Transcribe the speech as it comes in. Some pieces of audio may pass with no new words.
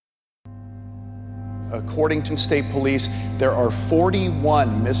According to state police, there are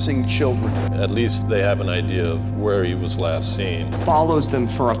 41 missing children. At least they have an idea of where he was last seen. Follows them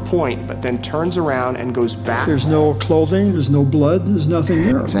for a point, but then turns around and goes back. There's no clothing, there's no blood, there's nothing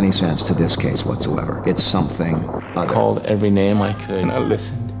there. Makes any sense to this case whatsoever. It's something other. I called every name I could and I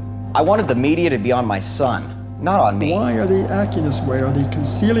listened. I wanted the media to be on my son, not on me. Why are they acting this way? Are they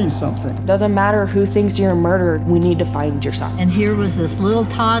concealing something? Doesn't matter who thinks you're murdered, we need to find your son. And here was this little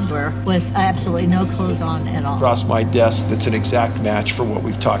toddler with absolutely no clothes on at all. Across my desk, that's an exact match for what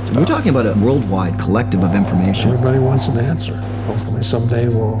we've talked about. We're talking about a worldwide collective of information. Everybody wants an answer. Hopefully someday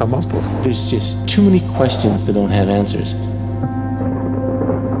we'll come up with one. There's just too many questions that don't have answers.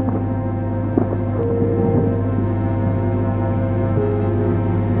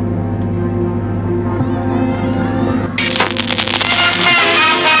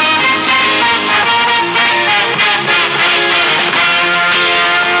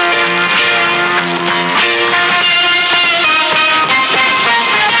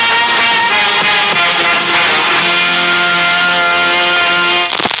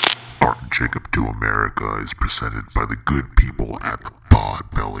 Is presented by the good people at the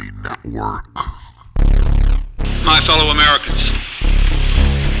Podbelly Network. My fellow Americans,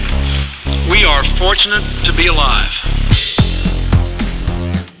 we are fortunate to be alive.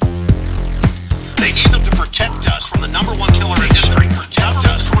 They need them to protect us from the number one killer in history. Protect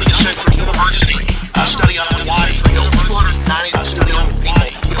us from 20th Century University. A study on why 290 million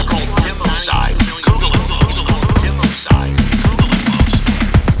people. It's called democide. Google it. It's called democide.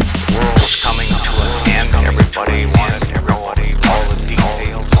 The world's coming to an end. Everybody wanted to know all the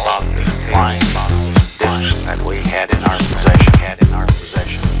details about the flying disc that we had in our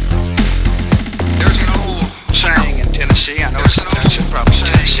possession. There's an old saying in Tennessee. I know it's probably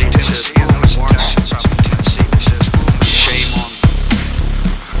Tennessee. It says, shame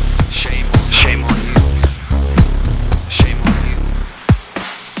on you.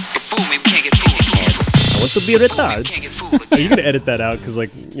 Fool me, we can't get fooled. What's the Are you gonna edit that out? Because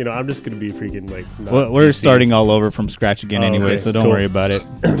I'm just gonna be freaking like. We're starting all over from scratch again anyway, okay, so don't cool. worry about it.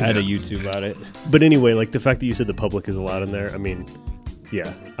 I had a YouTube about it. But anyway, the fact that you said the public is allowed in there, I mean,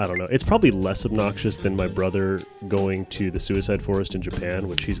 yeah, I don't know. It's probably less obnoxious than my brother going to the suicide forest in Japan,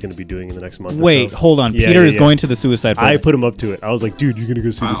 which he's going to be doing in the next month. Wait, hold on. Peter is going to the suicide forest. I put him up to it. I was like, dude, you're gonna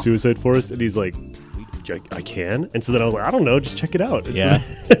go see the suicide forest, and he's like, I can. And so then I was like, I don't know, just check it out. Yeah.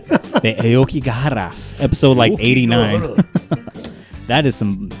 The Aokigahara, episode 89. That is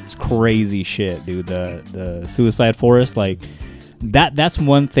some crazy shit, dude. The suicide forest, that's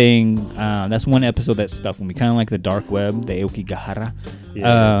one thing. That's one episode that stuck with me. Kind of like the dark web, the Aokigahara.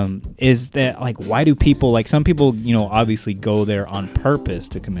 Yeah. Is that why do people some people obviously go there on purpose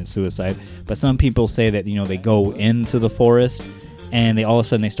to commit suicide, but some people say that they go into the forest and they all of a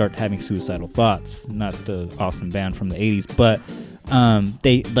sudden they start having suicidal thoughts. Not the awesome band from the 80s, but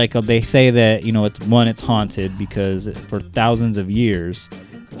they say that it's haunted because for thousands of years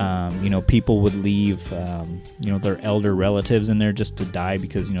people would leave their elder relatives in there just to die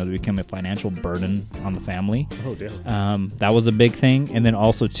because they become a financial burden on the family. Oh damn. That was a big thing. And then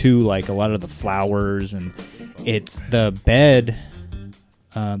also too, a lot of the flowers, and it's the bed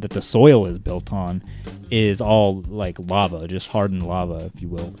that the soil is built on is all lava, just hardened lava, if you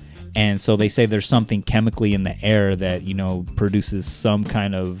will. And so they say there's something chemically in the air that produces some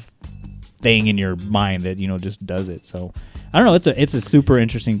kind of thing in your mind that just does it. So I don't know. It's a super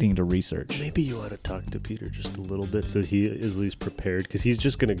interesting thing to research. Maybe you ought to talk to Peter just a little bit so he is at least prepared, because he's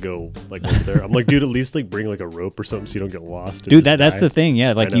just gonna go over there. I'm like, dude, at least bring a rope or something so you don't get lost. Dude, that's the thing.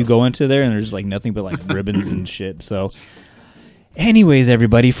 Yeah, you go into there and there's nothing but ribbons and shit. So. Anyways,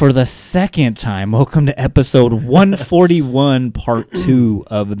 everybody, for the second time, welcome to episode 141, part 2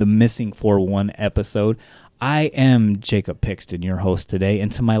 of the Missing 4-1 episode. I am Jacob Pixton, your host today,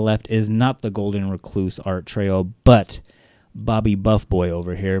 and to my left is not the Golden Recluse art trio, but Bobby Buffboy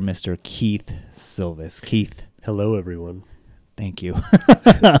over here, Mr. Keith Silvis. Keith. Hello, everyone. Thank you.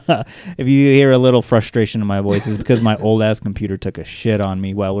 If you hear a little frustration in my voice, it's because my old-ass computer took a shit on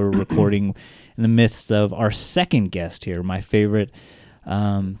me while we were recording in the midst of our second guest here, my favorite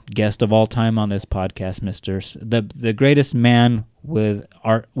guest of all time on this podcast, the greatest man with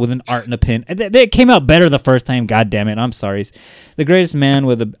an art and a pen. It came out better the first time. God damn it! I'm sorry. The greatest man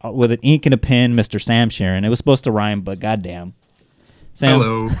with an ink and a pen, Mr. Sam Sharon. It was supposed to rhyme, but goddamn, Sam.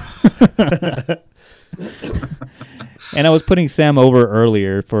 Hello. And I was putting Sam over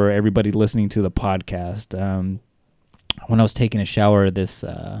earlier for everybody listening to the podcast. When I was taking a shower,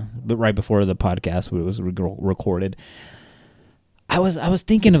 but right before the podcast was recorded, I was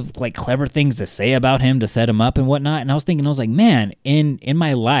thinking of like clever things to say about him to set him up and whatnot, and I was like, man, in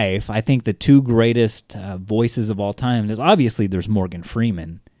my life, I think the two greatest voices of all time. There's Morgan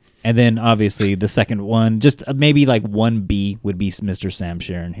Freeman, and then obviously the second one, just maybe like 1B would be Mr. Sam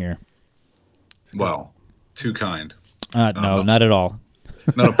Sharon here. Well, too kind. No, not at all.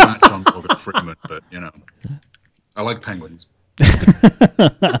 Not a patch on Morgan Freeman, but I like penguins.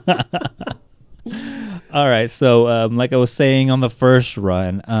 All right, so like I was saying on the first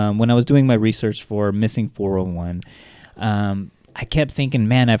run, when I was doing my research for Missing 411, I kept thinking,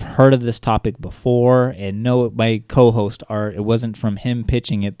 man, I've heard of this topic before, and no, my co-host Art, it wasn't from him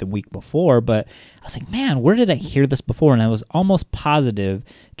pitching it the week before, but I was like, man, where did I hear this before? And I was almost positive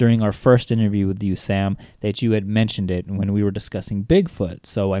during our first interview with you, Sam, that you had mentioned it when we were discussing Bigfoot.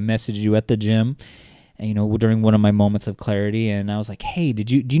 So I messaged you at the gym, during one of my moments of clarity, and I was like, hey,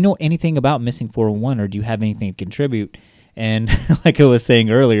 do you know anything about Missing 411, or do you have anything to contribute? And like I was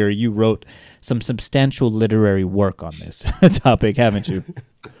saying earlier, you wrote some substantial literary work on this topic, haven't you?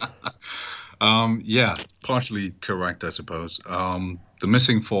 Yeah, partially correct, I suppose. The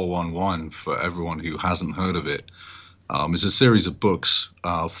Missing 411, for everyone who hasn't heard of it, is a series of books.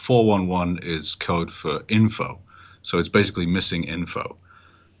 411 is code for info, so it's basically missing info.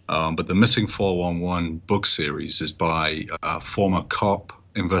 But the Missing 411 book series is by former cop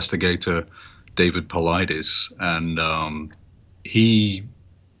investigator David Paulides, and he,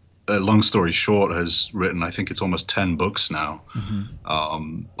 long story short, has written, I think it's almost 10 books now,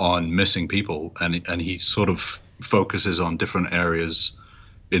 on missing people, and he sort of focuses on different areas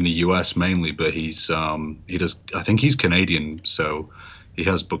in the U.S. mainly, but he does. I think he's Canadian, so. He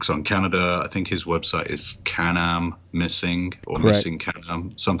has books on Canada. I think his website is Can-Am Missing or Correct. Missing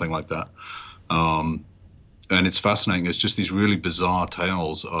Can-Am, something like that. And it's fascinating. It's just these really bizarre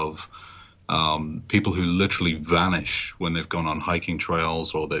tales of people who literally vanish when they've gone on hiking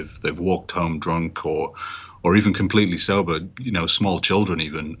trails, or they've walked home drunk, or even completely sober. Small children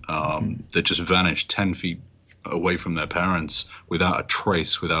even that just vanish 10 feet away from their parents without a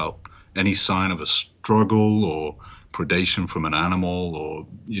trace, without any sign of a struggle or predation from an animal, or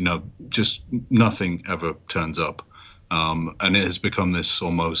just nothing ever turns up, and it has become this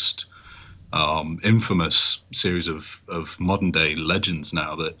almost infamous series of modern day legends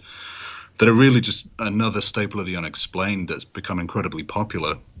now that are really just another staple of the unexplained that's become incredibly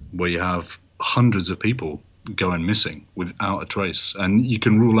popular, where you have hundreds of people going missing without a trace, and you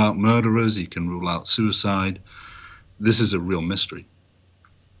can rule out murderers, you can rule out suicide. This is a real mystery.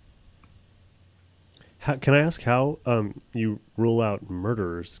 Can I ask how you rule out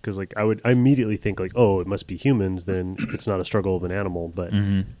murderers? Because I immediately think oh, it must be humans. Then if it's not a struggle of an animal, but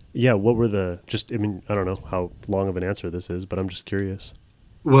yeah, what were I don't know how long of an answer this is, but I'm just curious.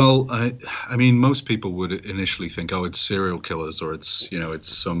 Well, I mean, most people would initially think, oh, it's serial killers, or it's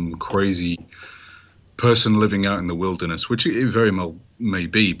some crazy person living out in the wilderness, which it very well may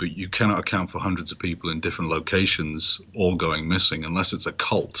be, but you cannot account for hundreds of people in different locations all going missing unless it's a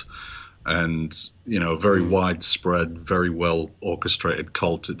cult. And, a very widespread, very well orchestrated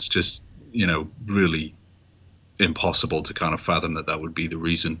cult. It's just, really impossible to kind of fathom that would be the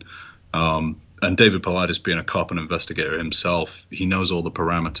reason. And David Paulides, being a cop and investigator himself, he knows all the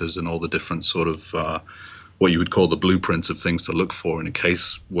parameters and all the different sort of what you would call the blueprints of things to look for in a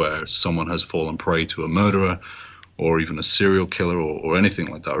case where someone has fallen prey to a murderer, or even a serial killer, or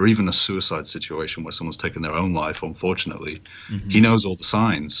anything like that, or even a suicide situation where someone's taken their own life, unfortunately. He knows all the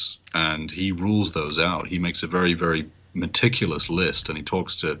signs, and he rules those out. He makes a very, very meticulous list, and he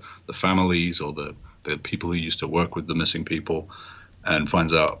talks to the families or the people who used to work with the missing people, and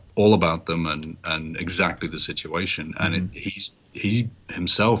finds out all about them and exactly the situation. And he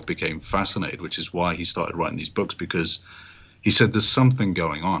himself became fascinated, which is why he started writing these books, because he said there's something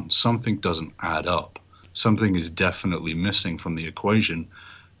going on. Something doesn't add up. Something is definitely missing from the equation.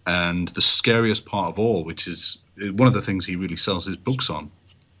 And the scariest part of all, which is one of the things he really sells his books on,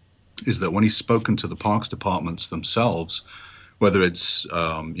 is that when he's spoken to the parks departments themselves, whether it's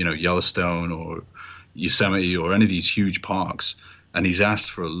Yellowstone or Yosemite or any of these huge parks, and he's asked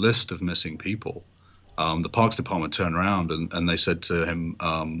for a list of missing people, the parks department turned around and they said to him,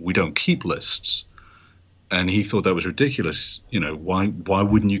 we don't keep lists. And he thought that was ridiculous. Why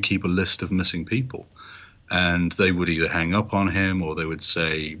wouldn't you keep a list of missing people? And they would either hang up on him, or they would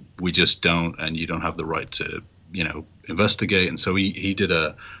say, we just don't, and you don't have the right to, investigate. And so he did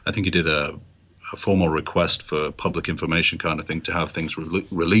a formal request for public information kind of thing, to have things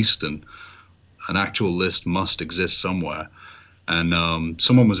released, and an actual list must exist somewhere. And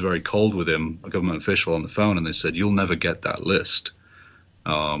someone was very cold with him, a government official on the phone, and they said, you'll never get that list.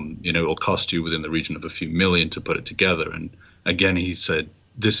 It'll cost you within the region of a few million to put it together. again, he said,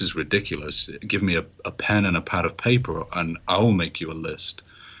 "This is ridiculous. Give me a pen and a pad of paper, and I'll make you a list."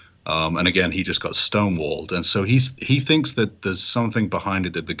 And again, he just got stonewalled. And so he thinks that there's something behind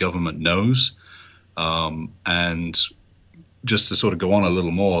it that the government knows. And just to sort of go on a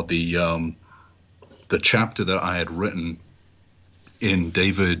little more, the chapter that I had written in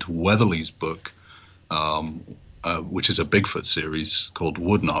David Weatherly's book, which is a Bigfoot series called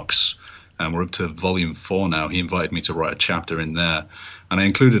Woodknocks, and we're up to volume 4 now. He invited me to write a chapter in there, and I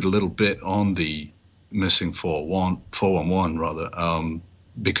included a little bit on the missing 411 rather,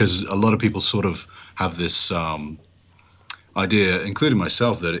 because a lot of people sort of have this idea, including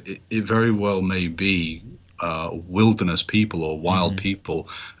myself, that it very well may be wilderness people or wild people,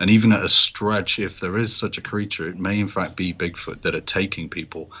 and even at a stretch, if there is such a creature, it may in fact be Bigfoot that are taking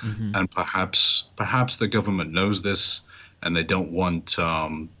people. And perhaps the government knows this, and they don't want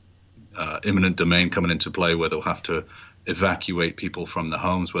imminent domain coming into play where they'll have to evacuate people from their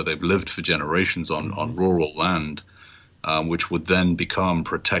homes where they've lived for generations on rural land, which would then become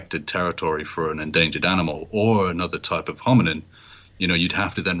protected territory for an endangered animal or another type of hominin. You'd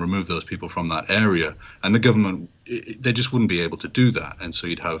have to then remove those people from that area, and the government, they just wouldn't be able to do that. And so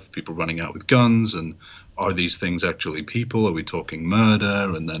you'd have people running out with guns, and are these things actually people? Are we talking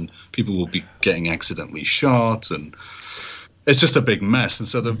murder? And then people will be getting accidentally shot, and it's just a big mess. And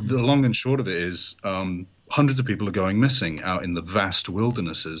so the long and short of it is, hundreds of people are going missing out in the vast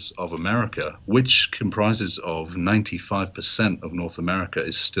wildernesses of America, which comprises of 95% of North America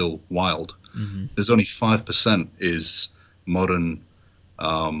is still wild. There's only 5% is modern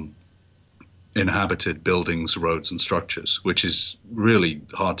inhabited buildings, roads, and structures, which is really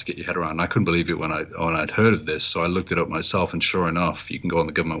hard to get your head around. I couldn't believe it when I'd heard of this, so I looked it up myself, and sure enough, you can go on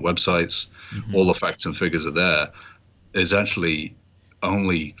the government websites, all the facts and figures are there. There's actually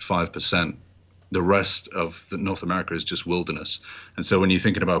only 5%. The rest of North America is just wilderness. And so when you're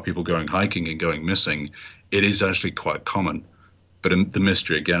thinking about people going hiking and going missing, it is actually quite common. But the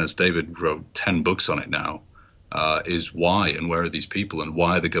mystery, again, as David wrote 10 books on it now, is why and where are these people and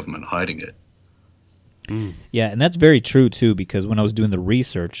why are the government hiding it? Yeah, and that's very true too, because when I was doing the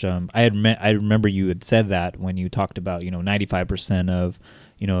research, I remember you had said that when you talked about 95% of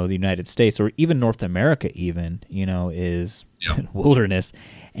the United States or even North America is wilderness.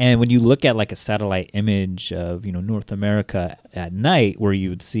 And when you look at like a satellite image of North America at night, where you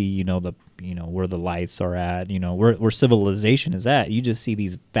would see where the lights are at, where civilization is at, you just see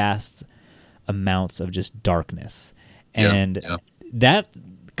these vast amounts of just darkness. And that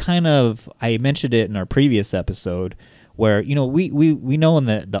kind of, I mentioned it in our previous episode, where we know in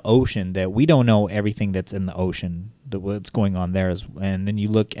the ocean that we don't know everything that's in the ocean, what's going on there. And then you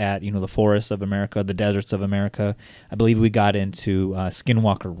look at the forests of America, the deserts of America. I believe we got into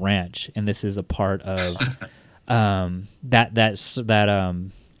Skinwalker Ranch, and this is a part of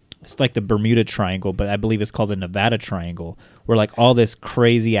it's like the Bermuda Triangle, but I believe it's called the Nevada Triangle, where like all this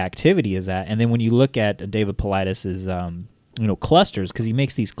crazy activity is at. And then when you look at David Paulides' clusters, because he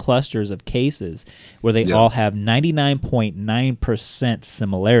makes these clusters of cases where they all have 99.9%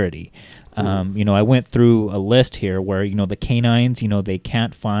 similarity. I went through a list here where the canines, they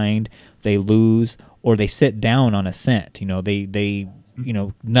can't find, they lose, or they sit down on a scent. They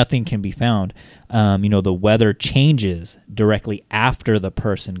nothing can be found. The weather changes directly after the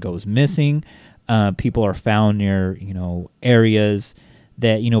person goes missing. People are found near areas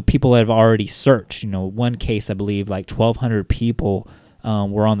that people have already searched. One case, I believe, like 1,200 people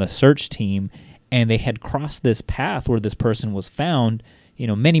were on the search team, and they had crossed this path where this person was found,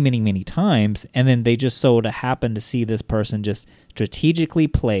 many times, and then they just so happened to see this person just strategically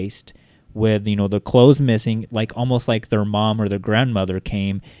placed with the clothes missing, like almost like their mom or their grandmother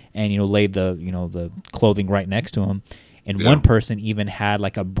came and laid the clothing right next to him. And one person even had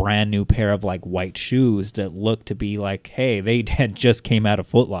like a brand new pair of like white shoes that looked to be like, hey, they had just came out of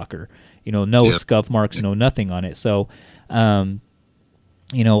Foot Locker, no scuff marks, no nothing on it. So, a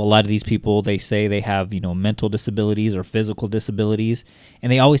lot of these people, they say they have, mental disabilities or physical disabilities,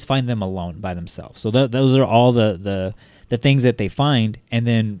 and they always find them alone by themselves. So those are all the things that they find. And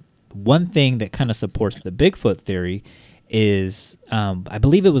then one thing that kind of supports the Bigfoot theory is, I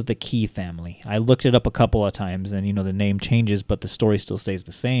believe it was the Key family. I looked it up a couple of times, and the name changes, but the story still stays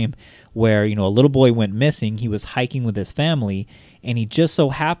the same. Where a little boy went missing. He was hiking with his family, and he just so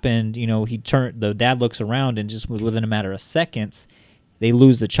happened, the dad looks around, and just within a matter of seconds, they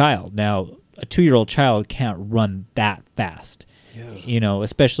lose the child. Now, a 2-year-old child can't run that fast.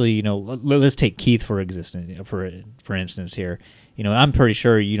 Especially let's take Keith for instance here. I'm pretty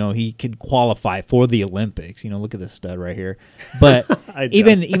sure he could qualify for the Olympics. Look at this stud right here. But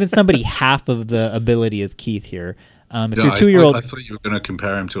even somebody half of the ability of Keith here, If Yeah, your 2-year-old, I thought you were going to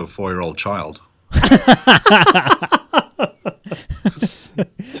compare him to a 4-year-old child.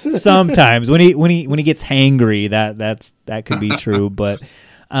 sometimes when he gets hangry, that could be true. But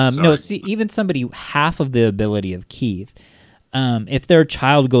no, see, even somebody half of the ability of Keith, if their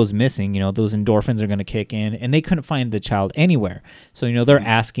child goes missing, those endorphins are going to kick in, and they couldn't find the child anywhere. So, they're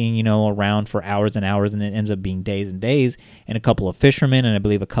asking, around for hours and hours, and it ends up being days and days. And a couple of fishermen and I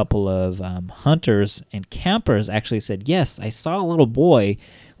believe a couple of hunters and campers actually said, yes, I saw a little boy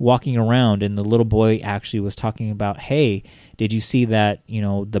walking around, and the little boy actually was talking about, hey, did you see that,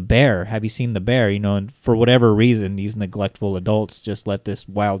 the bear? Have you seen the bear? And for whatever reason, these neglectful adults just let this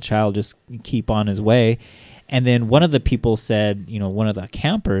wild child just keep on his way. And then one of the people said, one of the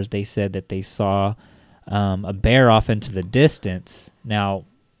campers, they said that they saw a bear off into the distance. Now,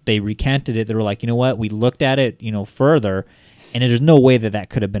 they recanted it. They were like, you know what? We looked at it, further, and there's no way that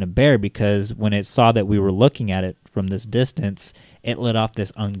could have been a bear, because when it saw that we were looking at it from this distance, it let off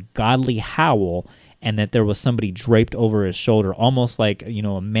this ungodly howl, and that there was somebody draped over his shoulder, almost like,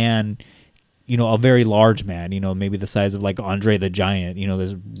 a man, a very large man, maybe the size of like Andre the Giant,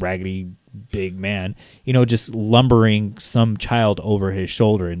 this raggedy big man, just lumbering some child over his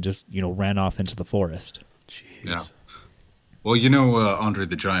shoulder and just, ran off into the forest. Jeez. Yeah. Well, Andre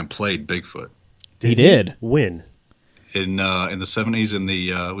the Giant played Bigfoot. He did. When? In the 70s, in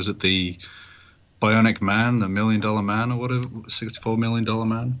the was it the Bionic Man, the $1 Million Man, or whatever, $64 Million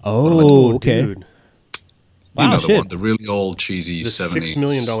Man? Oh, okay. Dude. Wow, the one, the really old cheesy the '70s. $6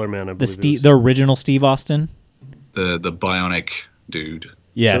 Million Man, I believe. The original Steve Austin. The Bionic dude.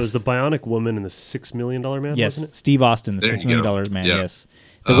 Yes. So it was the Bionic Woman and the $6 Million Man. Yes, wasn't it? Steve Austin, the There $6 you million go. man. Yeah. Yes,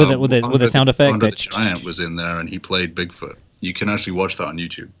 with a sound effect. Andre That the Giant was in there, and he played Bigfoot. You can actually watch that on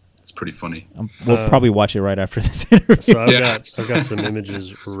YouTube. It's pretty funny. We'll probably watch it right after this interview. So I've got some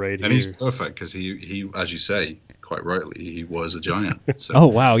images right here. And he's perfect because he, as you say, quite rightly, he was a giant. So. Oh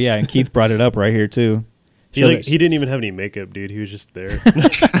wow, yeah, and Keith brought it up right here too. He didn't even have any makeup, dude. He was just there.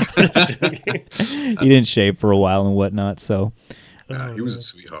 He didn't shave for a while and whatnot. So he was a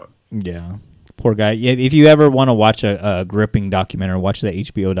sweetheart. Yeah, poor guy. Yeah, if you ever want to watch a gripping documentary, watch the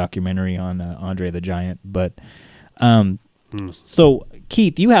HBO documentary on Andre the Giant. But so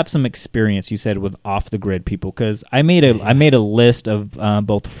Keith, you have some experience, you said, with off the grid people, because I made a list of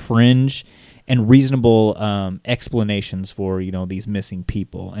both fringe and reasonable explanations for these missing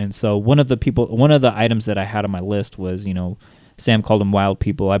people. And so one of the items that I had on my list was Sam called them wild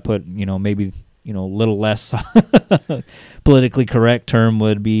people. I put maybe a little less politically correct term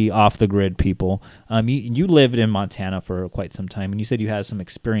would be off the grid people. You lived in Montana for quite some time, and you said you had some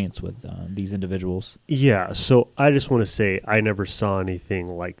experience with these individuals. Yeah, so I just want to say I never saw anything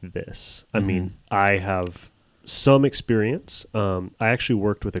like this. I mean, I have some experience. I actually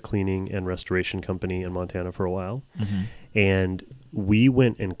worked with a cleaning and restoration company in Montana for a while, and we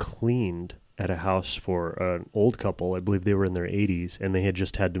went and cleaned at a house for an old couple. I believe they were in their 80s, and they had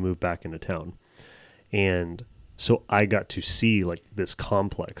just had to move back into town. And so I got to see like this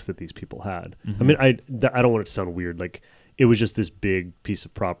complex that these people had. I mean, I don't want it to sound weird. Like, it was just this big piece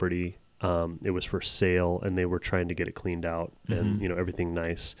of property. It was for sale, and they were trying to get it cleaned out and everything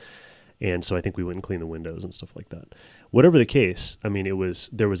nice. And so I think we went and cleaned the windows and stuff like that. Whatever the case, I mean,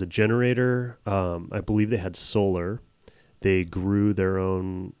 there was a generator. I believe they had solar. They grew their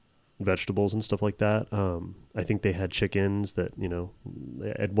own vegetables and stuff like that. I think they had chickens that,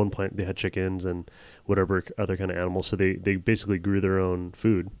 at one point they had chickens and whatever other kind of animals. So they basically grew their own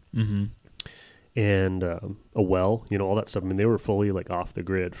food. And a well, all that stuff. I mean, they were fully like off the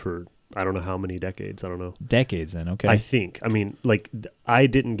grid for I don't know how many decades. I don't know. Decades then, okay. I think. I mean, like, I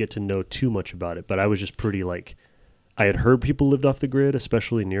didn't get to know too much about it, but I was just pretty like, I had heard people lived off the grid,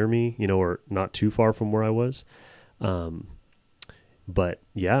 especially near me, or not too far from where I was. But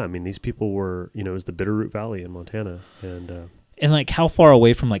yeah, I mean, these people were, it was the Bitterroot Valley in Montana. And like, how far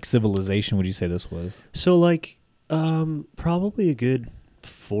away from like civilization would you say this was? So like, probably a good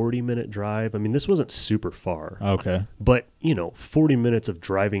 40-minute drive. I mean, this wasn't super far. Okay. But, 40 minutes of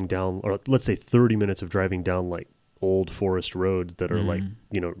driving down, or let's say 30 minutes of driving down like old forest roads that are like,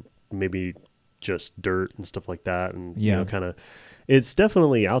 maybe just dirt and stuff like that. And, kind of, it's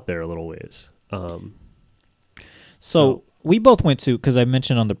definitely out there a little ways. So we both went to, because I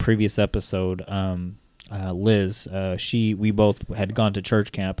mentioned on the previous episode, Liz, we both had gone to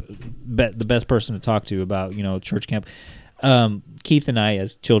church camp. The best person to talk to about, church camp. Keith and I,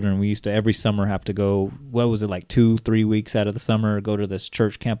 as children, we used to every summer have to go, what was it, like 2-3 weeks out of the summer, go to this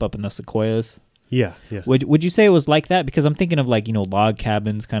church camp up in the Sequoias. Yeah. Would you say it was like that? Because I'm thinking of like, log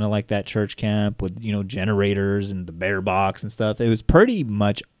cabins, kind of like that church camp with, generators and the bear box and stuff. It was pretty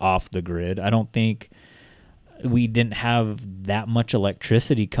much off the grid. I don't think we didn't have that much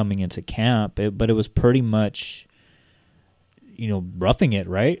electricity coming into camp, but it was pretty much, roughing it,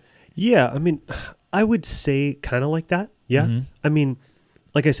 right? Yeah, I mean, I would say kind of like that. Yeah. Mm-hmm. I mean,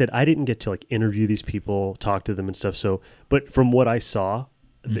 like I said, I didn't get to like interview these people, talk to them and stuff. So, but from what I saw,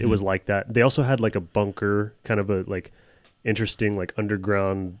 it was like that. They also had like a bunker, kind of a like interesting, like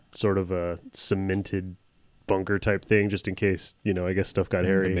underground sort of a cemented bunker type thing, just in case, I guess stuff got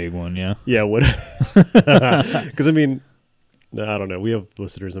hairy. The big one, yeah. Yeah. What? Because I mean, I don't know. We have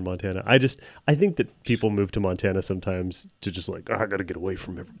listeners in Montana. I think that people move to Montana sometimes to just like, I got to get away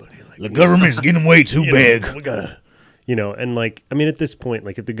from everybody. Like the government's getting way too big. We gotta, and like, I mean, at this point,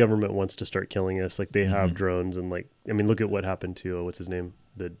 like if the government wants to start killing us, like they have drones and like, I mean, look at what happened to, what's his name?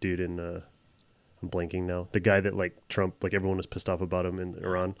 The dude in, I'm blanking now. The guy that like Trump, like everyone was pissed off about him in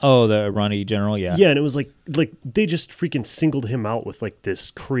Iran. Oh, the Iranian general, yeah. Yeah, and it was like they just freaking singled him out with like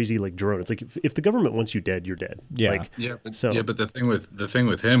this crazy like drone. It's like if the government wants you dead, you're dead. Yeah. Like, but the thing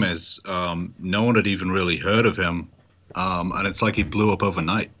with him is no one had even really heard of him, and it's like he blew up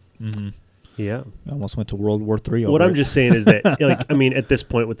overnight. Mm-hmm. Yeah, almost went to World War III. What I'm just saying is that, like, I mean, at this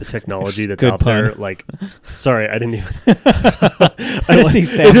point with the technology that's out there, like, sorry, I didn't even.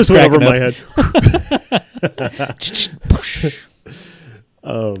 It just went over my head.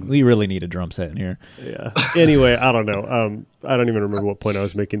 We really need a drum set in here. Yeah. Anyway, I don't know. I don't even remember what point I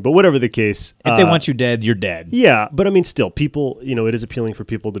was making, but whatever the case, if they want you dead, you're dead. Yeah, but I mean, still, people, it is appealing for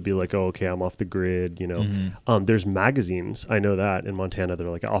people to be like, oh, okay, I'm off the grid. There's magazines, I know that in Montana, they're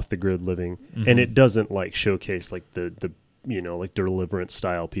like off the grid living, and it doesn't like showcase like the like Deliverance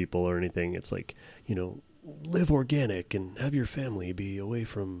style people or anything. It's like, live organic and have your family be away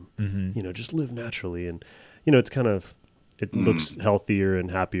from, just live naturally, and it's kind of. It looks healthier and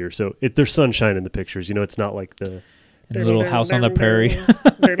happier. So there's sunshine in the pictures. It's not like the little house on the prairie.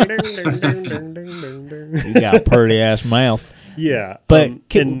 You got a pretty ass mouth. Yeah. But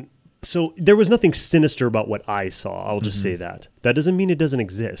so there was nothing sinister about what I saw. I'll just say that. That doesn't mean it doesn't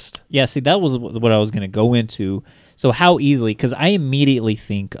exist. Yeah, see, that was what I was going to go into. So how easily, because I immediately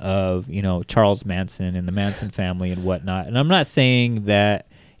think of, Charles Manson and the Manson family and whatnot. And I'm not saying that,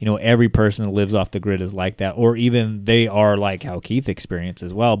 every person that lives off the grid is like that, or even they are like how Keith experienced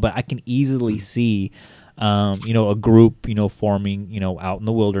as well. But I can easily see, a group, forming, out in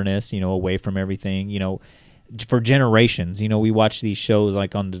the wilderness, away from everything, for generations. We watch these shows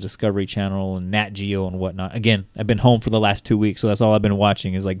like on the Discovery Channel and Nat Geo and whatnot. Again, I've been home for the last 2 weeks, so that's all I've been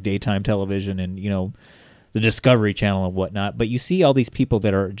watching is like daytime television and, the Discovery Channel and whatnot. But you see all these people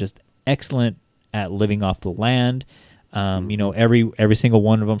that are just excellent at living off the land. Every single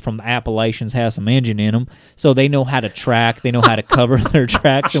one of them from the Appalachians has some engine in them, so they know how to track, they know how to cover their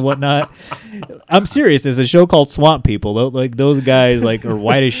tracks and whatnot. I'm serious. There's a show called Swamp People. Like those guys, like are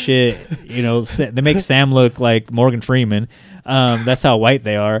white as shit. They make Sam look like Morgan Freeman. That's how white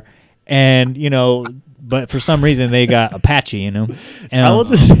they are, and but for some reason they got Apache in them. And I will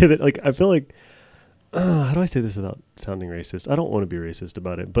just say that, like, I feel like. How do I say this without sounding racist? I don't want to be racist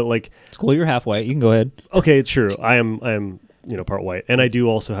about it, but like, it's cool. You're half white. You can go ahead. Okay, it's true. I am, part white, and I do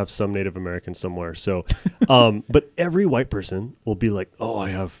also have some Native American somewhere. So, but every white person will be like, "Oh, I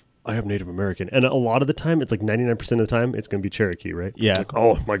have Native American," and a lot of the time, it's like 99% of the time, it's going to be Cherokee, right? Yeah. Like,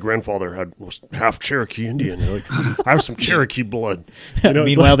 oh, my grandfather was half Cherokee Indian. Like, I have some Cherokee blood.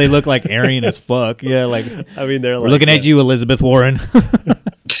 Meanwhile, they look like Aryan as fuck. Yeah, like I mean, they're we're looking at you, Elizabeth Warren.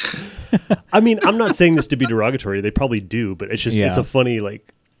 I mean, I'm not saying this to be derogatory. They probably do, but it's just it's a funny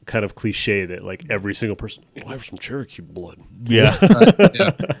like kind of cliche that like every single person, I have some Cherokee blood. Yeah.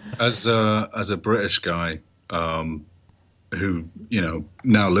 As a British guy who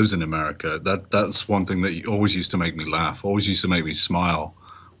now lives in America, that's one thing that always used to make me laugh, always used to make me smile.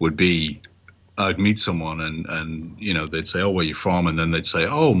 Would be I'd meet someone and they'd say, "Oh, where are you from?" And then they'd say,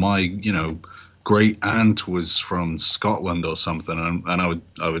 "Oh, my great aunt was from Scotland or something," and I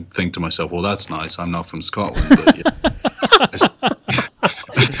would think to myself, well, that's nice. I'm not from Scotland, but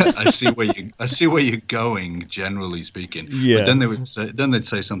I see where you're going, generally speaking. Yeah. But then they'd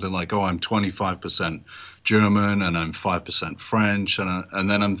say something like, "Oh, I'm 25% German and I'm 5% French," and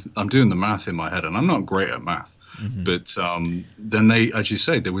then I'm doing the math in my head, and I'm not great at math. Mm-hmm. But then they, as you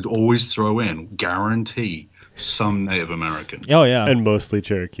say, they would always throw in, guarantee, some Native American. Oh yeah, and mostly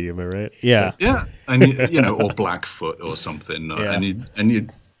Cherokee. Am I right? Yeah, yeah, and or Blackfoot or something. Yeah.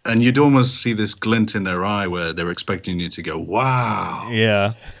 And you'd almost see this glint in their eye where they're expecting you to go, "Wow."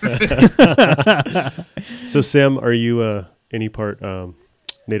 Yeah. So Sam, are you any part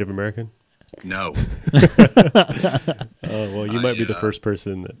Native American? No. Oh well, you might be the first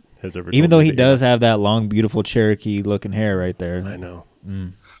person that has ever. Even though he does have that long, beautiful Cherokee-looking hair right there. I know.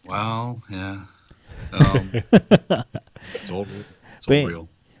 Well, yeah. It's all real.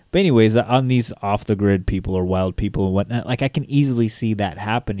 But anyways, on these off-the-grid people or wild people and whatnot, like I can easily see that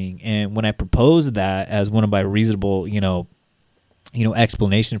happening. And when I proposed that as one of my reasonable,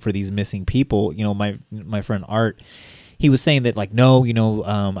 explanation for these missing people, my friend Art, he was saying that like, no,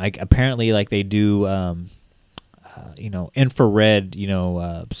 apparently like they do, infrared,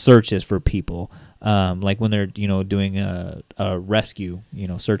 searches for people, like when they're, doing a rescue,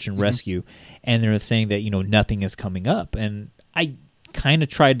 search and rescue, and they're saying that, nothing is coming up. And I kind of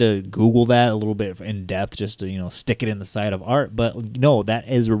tried to Google that a little bit in depth just to, stick it in the side of Art. But no, that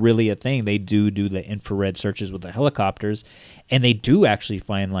is really a thing. They do the infrared searches with the helicopters, and they do actually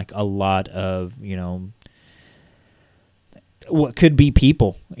find like a lot of, what could be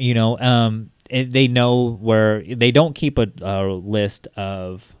people, they know where they don't keep a list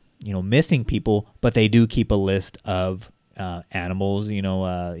of, missing people, but they do keep a list of animals,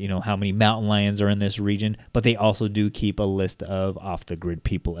 how many mountain lions are in this region, but they also do keep a list of off-the-grid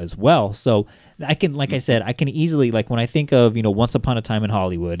people as well. So I can, like I said, I can easily, like when I think of, Once Upon a Time in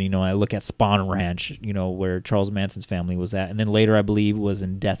Hollywood, I look at Spawn Ranch, where Charles Manson's family was at, and then later I believe was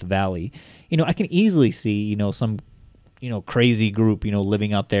in Death Valley. I can easily see, some crazy group,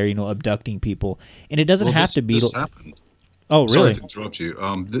 living out there, abducting people. And it doesn't have to be... This happened. Oh, really? Sorry to interrupt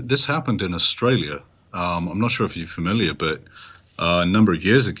you. This happened in Australia. I'm not sure if you're familiar, but a number of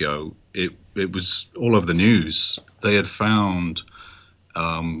years ago, it was all over the news. They had found,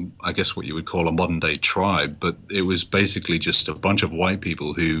 I guess what you would call a modern-day tribe, but it was basically just a bunch of white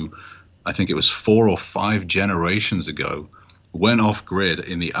people who, I think it was 4 or 5 generations ago, went off-grid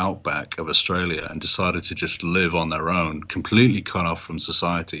in the outback of Australia and decided to just live on their own, completely cut off from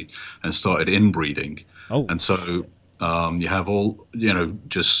society, and started inbreeding. Oh. And so you have all,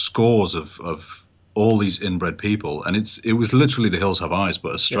 just scores of all these inbred people, and it was literally The Hills Have Eyes,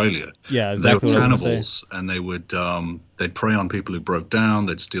 but Australia. Yeah, exactly. They were cannibals, and they would they'd prey on people who broke down.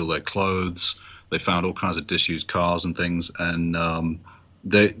 They'd steal their clothes. They found all kinds of disused cars and things, and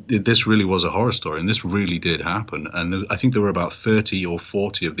this really was a horror story, and this really did happen. And I think there were about 30 or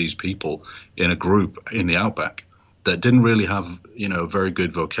 40 of these people in a group in the outback that didn't really have, very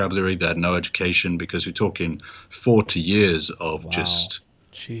good vocabulary. They had no education, because we're talking 40 years of just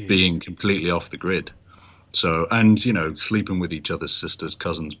being completely off the grid. So, and, sleeping with each other's sisters,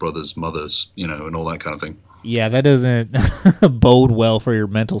 cousins, brothers, mothers, and all that kind of thing. Yeah, that doesn't bode well for your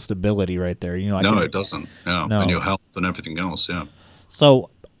mental stability right there. It doesn't. Yeah. No. And your health and everything else. Yeah. So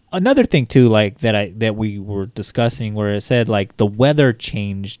another thing too, like that we were discussing, where it said like the weather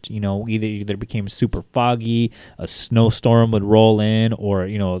changed, either became super foggy, a snowstorm would roll in, or, a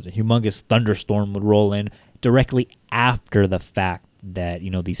humongous thunderstorm would roll in directly after the fact that,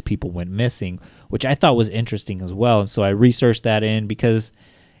 these people went missing, which I thought was interesting as well. And so I researched that in because,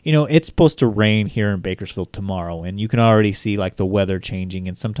 it's supposed to rain here in Bakersfield tomorrow, and you can already see like the weather changing,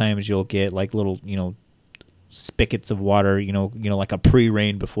 and sometimes you'll get like little, spigots of water, like a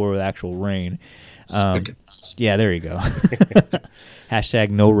pre-rain before the actual rain. Spigots. Yeah, there you go. Hashtag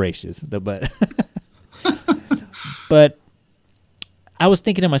no races. But I was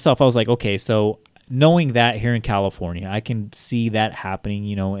thinking to myself, I was like, okay, so knowing that here in California, I can see that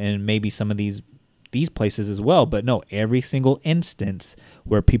happening, and maybe some of these places as well. But no, every single instance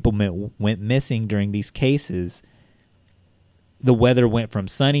where people went missing during these cases, the weather went from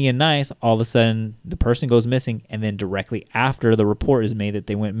sunny and nice, all of a sudden the person goes missing, and then directly after the report is made that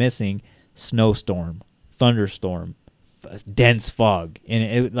they went missing, snowstorm, thunderstorm, dense fog. And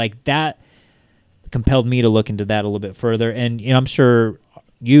it, like, that compelled me to look into that a little bit further. And I'm sure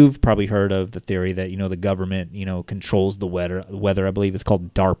you've probably heard of the theory that, the government, controls the weather. I believe it's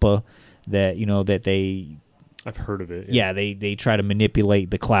called DARPA, that, that they... I've heard of it. Yeah, they try to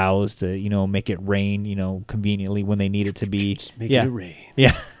manipulate the clouds to, make it rain, conveniently when they need it to be. Make it rain.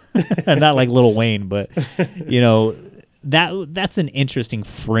 Yeah. Not like Lil Wayne, but, that's an interesting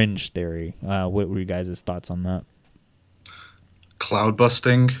fringe theory. What were you guys' thoughts on that? Cloud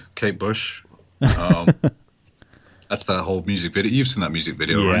busting, Kate Bush. That's that whole music video. You've seen that music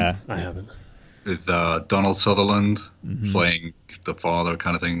video, right? Yeah, I haven't. With Donald Sutherland playing the father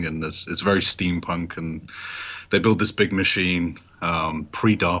kind of thing, and it's very steampunk, and they build this big machine,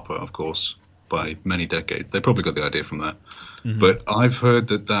 pre-DARPA, of course, by many decades. They probably got the idea from that. But I've heard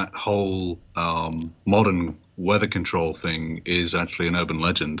that whole modern weather control thing is actually an urban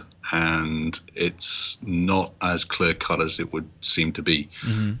legend, and it's not as clear-cut as it would seem to be.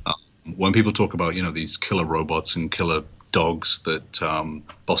 When people talk about, these killer robots and killer dogs that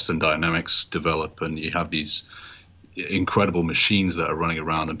Boston Dynamics develop, and you have these incredible machines that are running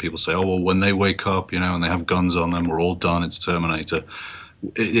around, and people say, oh, well, when they wake up, and they have guns on them, we're all done, it's Terminator.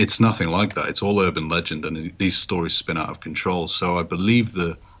 it's nothing like that. It's all urban legend, and these stories spin out of control. So I believe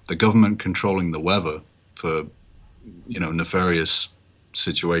the government controlling the weather for, nefarious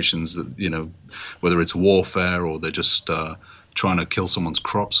situations that, whether it's warfare or they're just trying to kill someone's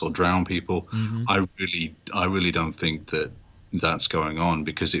crops or drown people. Mm-hmm. I really don't think that that's going on,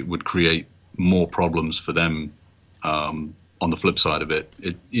 because it would create more problems for them. On the flip side of it,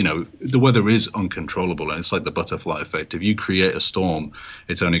 the weather is uncontrollable, and it's like the butterfly effect. If you create a storm,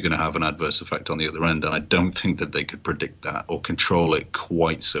 it's only going to have an adverse effect on the other end, and I don't think that they could predict that or control it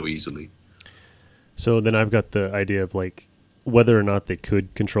quite so easily. So then I've got the idea of like whether or not they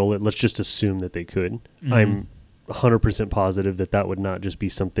could control it. Let's just assume that they could. Mm-hmm. I'm 100% positive that would not just be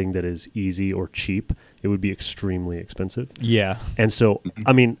something that is easy or cheap. It would be extremely expensive. Yeah. And so,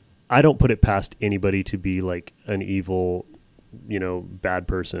 I mean, I don't put it past anybody to be like an evil, bad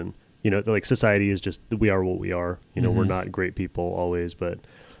person. Like society is just, we are what we are. We're not great people always, but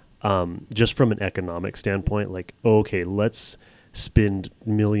just from an economic standpoint, like, okay, let's spend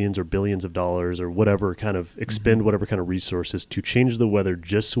millions or billions of dollars or whatever kind of expend whatever kind of resources to change the weather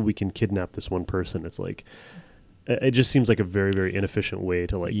just so we can kidnap this one person. It's like, it just seems like a very, very inefficient way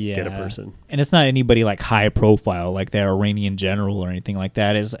to get a person. And it's not anybody like high profile, like the Iranian general or anything like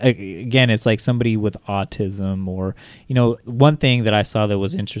that. It's like somebody with autism or, one thing that I saw that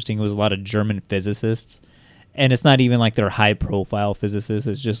was interesting was a lot of German physicists. And it's not even like they're high profile physicists.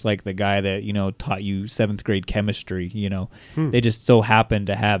 It's just like the guy that, taught you 7th grade chemistry, They just so happen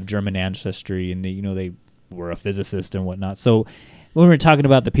to have German ancestry and they were a physicist and whatnot. So when we're talking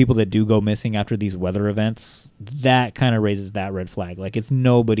about the people that do go missing after these weather events, that kind of raises that red flag. Like, it's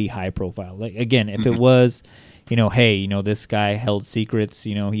nobody high profile. Like, again, if it was, hey, this guy held secrets,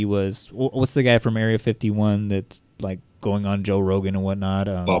 he was, what's the guy from Area 51 that's like going on Joe Rogan and whatnot?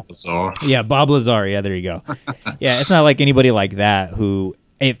 Bob Lazar. Yeah, Bob Lazar. Yeah, there you go. Yeah, it's not like anybody like that who,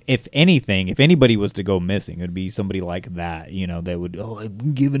 if anything, if anybody was to go missing, it would be somebody like that, that would,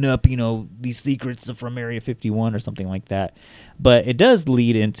 I'm giving up, these secrets from Area 51 or something like that. But it does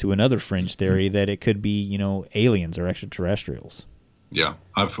lead into another fringe theory that it could be, aliens or extraterrestrials. Yeah,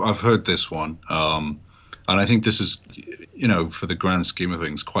 I've heard this one. And I think this is, for the grand scheme of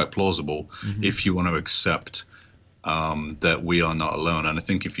things, quite plausible if you want to accept that we are not alone. And I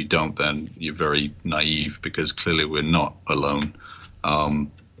think if you don't, then you're very naive, because clearly we're not alone.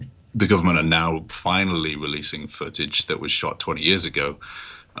 The government are now finally releasing footage that was shot 20 years ago,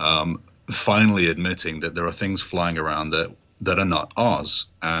 finally admitting that there are things flying around that are not ours,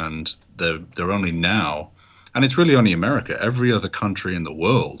 and they're only now, and it's really only America. Every other country in the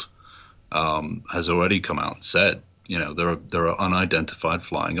world has already come out and said, there are unidentified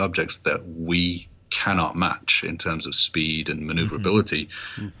flying objects that we cannot match in terms of speed and maneuverability.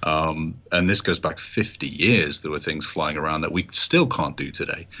 And this goes back 50 years. There were things flying around that we still can't do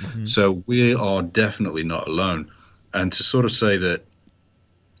today. So we are definitely not alone. And to sort of say that,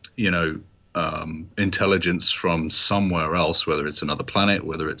 intelligence from somewhere else, whether it's another planet,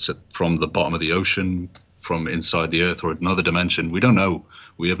 whether it's from the bottom of the ocean, from inside the Earth, or another dimension, we don't know.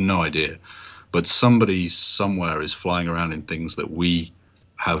 We have no idea. But somebody somewhere is flying around in things that we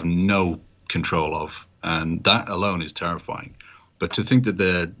have no control of, and that alone is terrifying. But to think that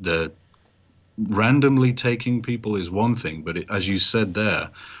they're randomly taking people is one thing, but as you said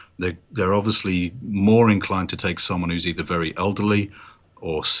they're obviously more inclined to take someone who's either very elderly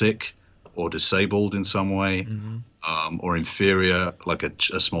or sick or disabled in some way, or inferior, like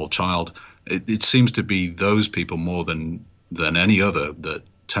a small child. It seems to be those people more than any other that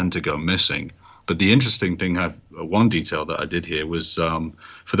tend to go missing. But the interesting thing, one detail that I did hear was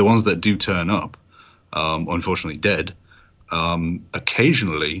for the ones that do turn up, unfortunately dead,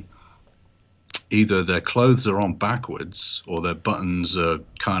 occasionally either their clothes are on backwards or their buttons are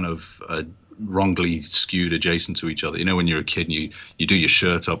kind of wrongly skewed adjacent to each other. When you're a kid and you do your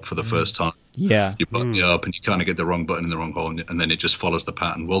shirt up for the first time. Yeah. You button it up and you kind of get the wrong button in the wrong hole, and then it just follows the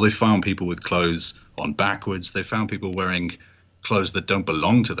pattern. Well, they found people with clothes on backwards. They found people wearing clothes that don't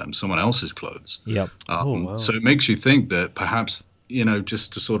belong to them, someone else's clothes. Yep. Wow. So it makes you think that perhaps,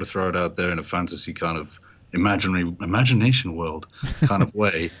 just to sort of throw it out there in a fantasy kind of imagination world kind of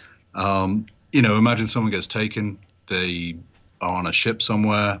way, imagine someone gets taken, they are on a ship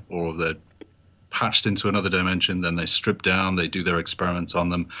somewhere, or they're patched into another dimension, then they strip down, they do their experiments on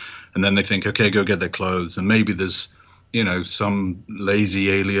them, and then they think, okay, go get their clothes, and maybe there's some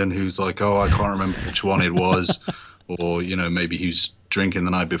lazy alien who's like, I can't remember which one it was, or maybe he's drinking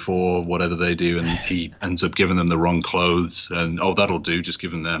the night before, whatever they do, and he ends up giving them the wrong clothes, and that'll do, just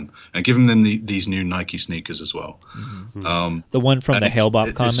give them and these new Nike sneakers as well. The one from the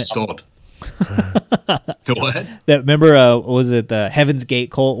Hale-Bopp comic. It's odd. What? That remember? Was it the Heaven's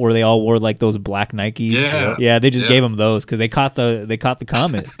Gate cult where they all wore like those black Nikes? Yeah. Yeah. They just gave them those because they caught the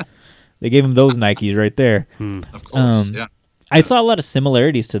comet. They gave them those Nikes right there. Of course. Yeah. I saw a lot of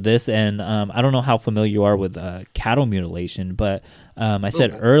similarities to this, and I don't know how familiar you are with cattle mutilation, but I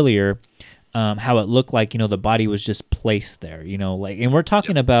said earlier how it looked like the body was just placed there, like, and we're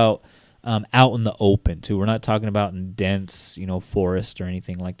talking about out in the open too. We're not talking about in dense, forest or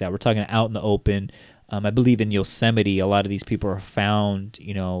anything like that. We're talking out in the open. I believe in Yosemite, a lot of these people are found,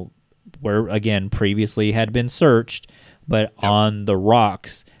 where again previously had been searched, but on the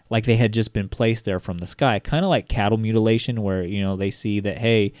rocks. Like they had just been placed there from the sky, kind of like cattle mutilation, where they see that,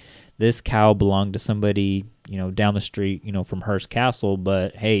 hey, this cow belonged to somebody down the street from Hearst Castle,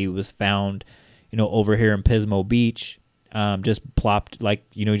 but hey, it was found over here in Pismo Beach, just plopped, like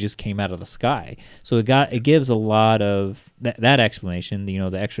just came out of the sky. So it gives a lot of that explanation, the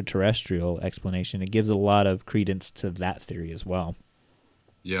extraterrestrial explanation. It gives a lot of credence to that theory as well.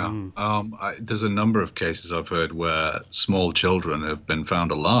 Yeah, there's a number of cases I've heard where small children have been found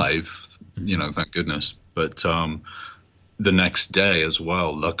alive, thank goodness, but the next day as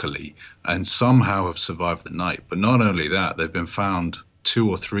well, luckily, and somehow have survived the night. But not only that, they've been found 2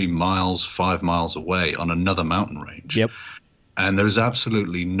 or 3 miles, 5 miles away on another mountain range. Yep. And there's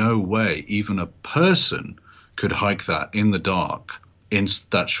absolutely no way even a person could hike that in the dark in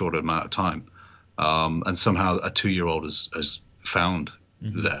that short amount of time. And somehow a 2-year-old has found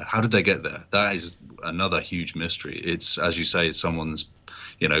there. How did they get there? That is another huge mystery. It's, as you say, someone's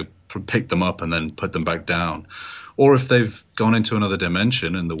picked them up and then put them back down, or if they've gone into another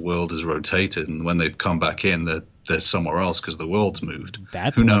dimension and the world has rotated, and when they've come back in, they're somewhere else because the world's moved.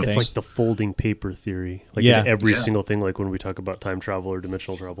 Who knows? It's like the folding paper theory. Like in every single thing, like when we talk about time travel or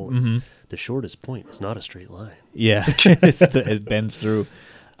dimensional travel, the shortest point is not a straight line. Yeah, it bends through.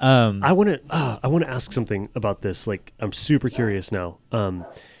 I want to ask something about this. Like, I'm super curious now.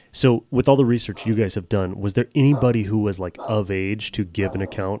 So with all the research you guys have done, was there anybody who was like of age to give an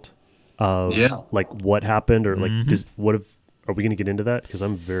account of like what happened, or like are we going to get into that? Because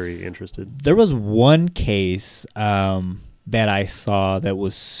I'm very interested. There was one case that I saw that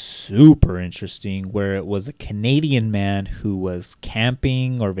was super interesting, where it was a Canadian man who was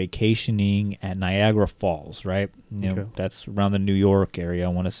camping or vacationing at Niagara Falls, right? That's around the New York area, I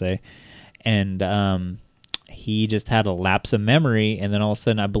want to say. And he just had a lapse of memory, and then all of a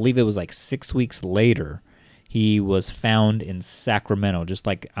sudden, I believe it was like 6 weeks later, he was found in Sacramento, just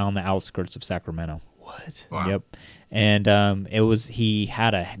like on the outskirts of Sacramento. What? Wow. Yep. And he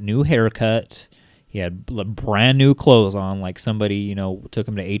had a new haircut. He had brand new clothes on, like somebody, took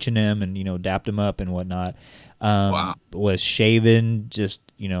him to H&M and, dapped him up and whatnot. Wow. Was shaven, just,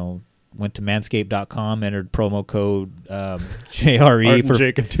 went to manscaped.com, entered promo code JRE Art for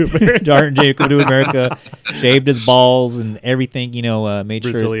Jacob to America. Art and Jacob to America. Shaved his balls and everything, made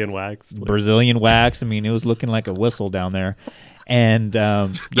Brazilian wax. Brazilian wax. I mean, it was looking like a whistle down there. And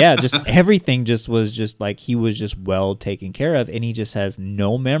just everything was just like he was just well taken care of, and he just has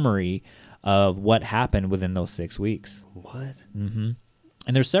no memory of what happened within those 6 weeks. What? Mm-hmm.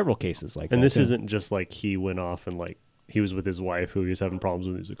 And there's several cases like that. And this too. isn't just like he went off and like he was with his wife who he was having problems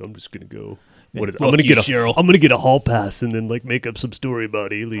with. He's like, I'm just gonna go. I'm gonna get a hall pass and then like make up some story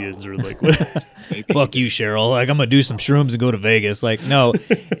about aliens or like what? Fuck you, Cheryl. Like I'm gonna do some shrooms and go to Vegas. Like no,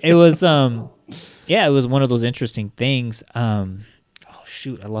 it was it was one of those interesting things. Oh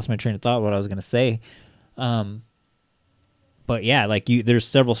shoot, I lost my train of thought. What I was gonna say. But yeah, like there's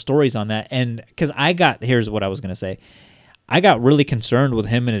several stories on that, and because here's what I was gonna say. I got really concerned with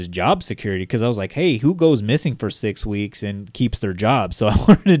him and his job security because I was like, hey, who goes missing for 6 weeks and keeps their job? So I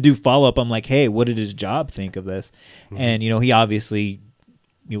wanted to do follow-up. I'm like, hey, what did his job think of this? Mm-hmm. And, he obviously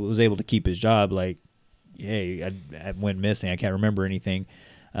was able to keep his job. Like, hey, I went missing. I can't remember anything,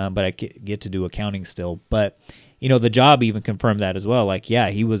 but I get to do accounting still. But, the job even confirmed that as well. Like, yeah,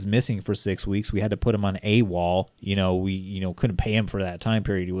 he was missing for 6 weeks. We had to put him on AWOL. We, couldn't pay him for that time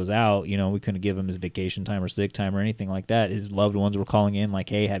period he was out. We couldn't give him his vacation time or sick time or anything like that. His loved ones were calling in like,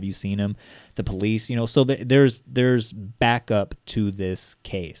 hey, have you seen him? The police, so there's backup to this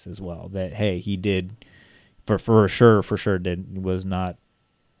case as well that, hey, he did for sure was not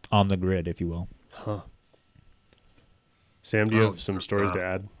on the grid, if you will. Huh. Sam, do you have some stories to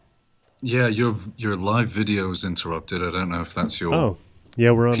add? Yeah, your live video is interrupted. I don't know if that's your. Oh, yeah,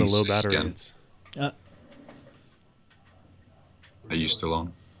 we're on PC a low battery. Are you still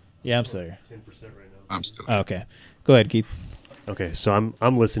on? Yeah, I'm still here. 10% right now. I'm still. Oh, okay, go ahead, Keith. Okay, so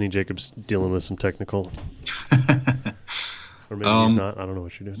I'm listening. Jacob's dealing with some technical, or maybe he's not. I don't know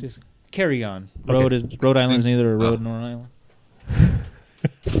what you're doing. Just carry on. Okay. Rhode Island's neither a road nor an island.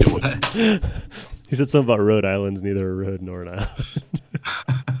 He said something about Rhode Island's neither a road nor an island.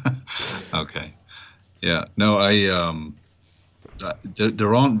 Okay. Yeah. No,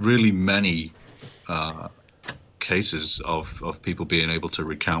 there aren't really many cases of people being able to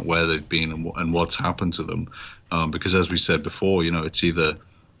recount where they've been and what's happened to them, because as we said before, it's either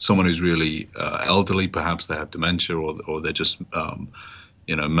someone who's really elderly, perhaps they have dementia, or they're just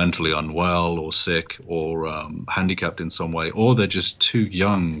mentally unwell or sick or handicapped in some way, or they're just too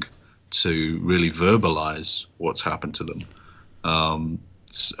young to really verbalize what's happened to them.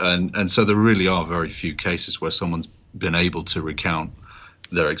 And so there really are very few cases where someone's been able to recount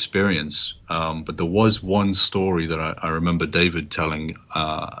their experience. But there was one story that I remember David telling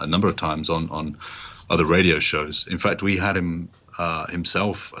a number of times on other radio shows. In fact, we had him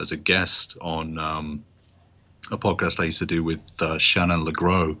himself as a guest on a podcast I used to do with Shannon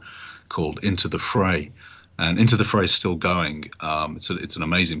LeGros called Into the Fray. And Into the Fray is still going. It's an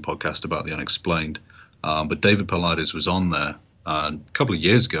amazing podcast about the unexplained. But David Paulides was on there a couple of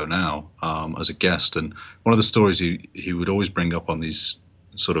years ago now as a guest. And one of the stories he would always bring up on these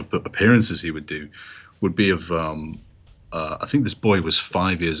sort of appearances he would do would be of, I think this boy was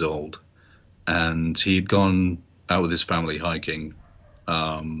 5 years old, and he had gone out with his family hiking.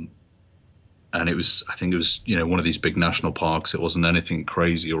 And I think it was, one of these big national parks. It wasn't anything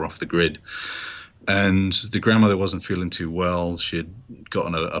crazy or off the grid. And the grandmother wasn't feeling too well. She had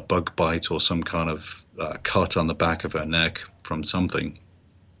gotten a bug bite or some kind of cut on the back of her neck from something.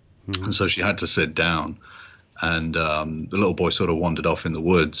 Mm-hmm. And so she had to sit down. And the little boy sort of wandered off in the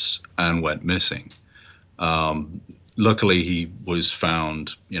woods and went missing. Luckily, he was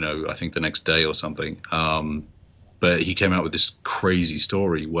found, I think the next day or something. But he came out with this crazy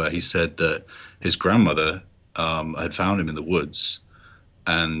story where he said that his grandmother had found him in the woods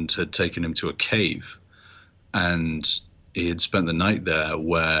and had taken him to a cave, and he had spent the night there,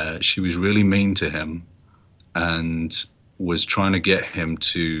 where she was really mean to him and was trying to get him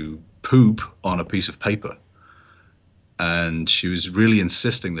to poop on a piece of paper. And she was really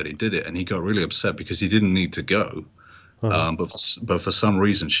insisting that he did it, and he got really upset because he didn't need to go. Uh-huh. But for some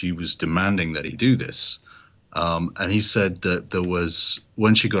reason, she was demanding that he do this. And he said that there was,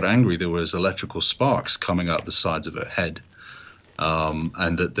 when she got angry, there was electrical sparks coming out the sides of her head.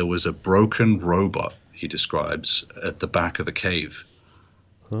 And that there was a broken robot, he describes, at the back of the cave.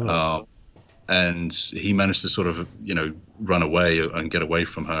 Oh. And he managed to sort of, run away and get away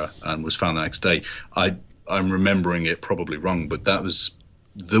from her, and was found the next day. I'm remembering it probably wrong, but that was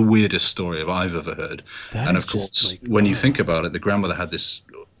the weirdest story I've ever heard. And of course, when you think about it, the grandmother had this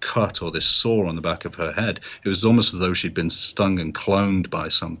cut or this sore on the back of her head. It was almost as though she'd been stung and cloned by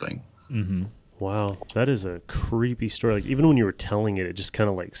something. Mm-hmm. Wow, that is a creepy story. Like, even when you were telling it, it just kind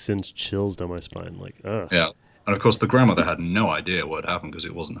of like sends chills down my spine. Like, ugh. Yeah, and of course the grandmother had no idea what happened because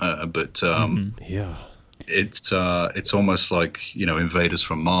it wasn't her. But yeah, it's almost like Invaders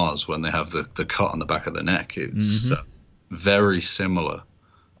from Mars when they have the cut on the back of the neck. It's very similar.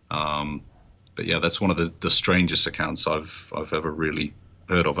 But yeah, that's one of the strangest accounts I've ever really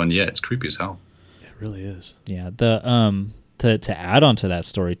heard of, and yeah, it's creepy as hell. It really is. Yeah, To add on to that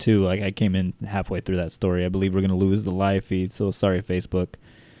story too, like I came in halfway through that story. I believe we're gonna lose the live feed, so sorry Facebook.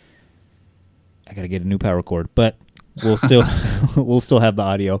 I gotta get a new power cord, but we'll still have the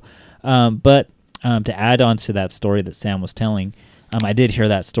audio. But to add on to that story that Sam was telling, I did hear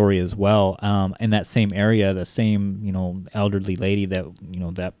that story as well. In that same area, the same elderly lady that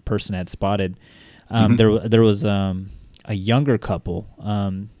that person had spotted. There was a younger couple.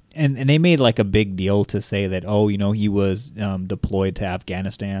 And they made like a big deal to say that, he was deployed to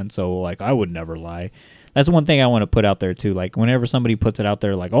Afghanistan. So like, I would never lie. That's one thing I want to put out there too. Like whenever somebody puts it out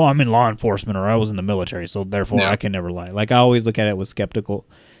there, like, I'm in law enforcement or I was in the military, so therefore I can never lie. Like I always look at it with skeptical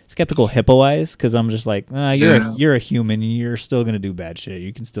hippo eyes, because I'm just like, you're a human and you're still gonna do bad shit.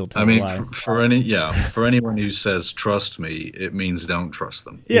 You can still tell a lie. For anyone who says trust me, it means don't trust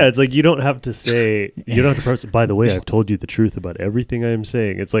them. Yeah, it's like you don't have to say, by the way, I've told you the truth about everything I am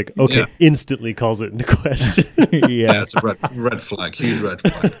saying. It's like, okay, instantly calls it into question. Yeah, it's a red flag, huge red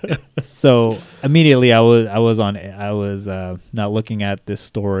flag. Yeah. So immediately I was not looking at this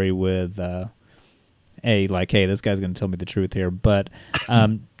story with hey, this guy's gonna tell me the truth here, but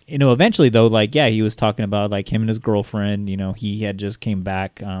eventually though, he was talking about like him and his girlfriend, he had just came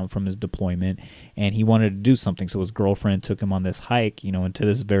back from his deployment and he wanted to do something. So his girlfriend took him on this hike, into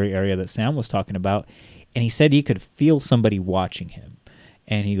this very area that Sam was talking about. And he said he could feel somebody watching him.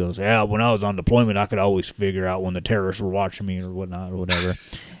 And he goes, yeah, when I was on deployment, I could always figure out when the terrorists were watching me or whatnot or whatever.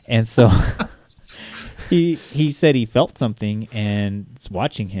 And so he said he felt something and it's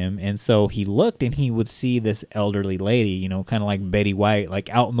watching him, and so he looked and he would see this elderly lady, you know, kind of like Betty White, like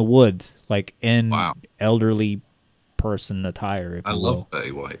out in the woods, like in elderly person attire. If I you love will.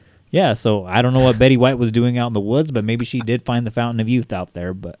 Betty White. Yeah, so I don't know what Betty White was doing out in the woods, but maybe she did find the Fountain of Youth out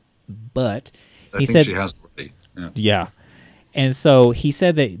there. But I think she has already. Yeah. And so he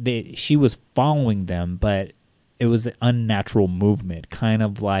said that she was following them, but it was an unnatural movement, kind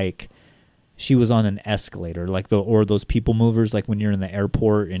of like she was on an escalator, like or those people movers, like when you're in the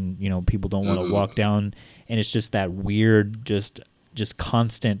airport and, you know, people don't want to walk down, and it's just that weird, just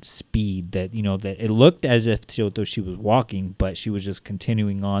constant speed that, you know, that it looked as if though she was walking, but she was just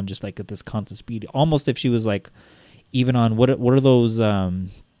continuing on, just like at this constant speed, almost if she was like even on what are those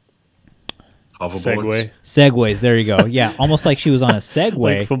Segways, there you go. Yeah, almost like she was on a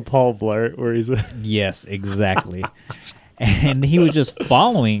Segway. Like from Paul Blart, where he's yes, exactly. And she was just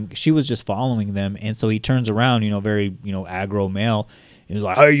following them, and so he turns around, you know, very, you know, aggro male. He was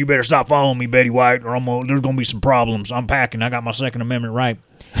like, "Hey, you better stop following me, Betty White, or there's gonna be some problems. I'm packing. I got my Second Amendment right."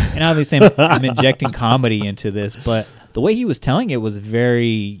 And obviously, I'm injecting comedy into this, but the way he was telling it was very,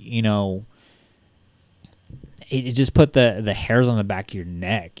 you know, it just put the hairs on the back of your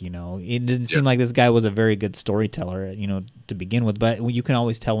neck. You know, it didn't seem like this guy was a very good storyteller, you know, to begin with. But you can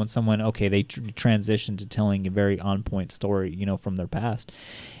always tell when someone, okay, they transition to telling a very on point story, you know, from their past.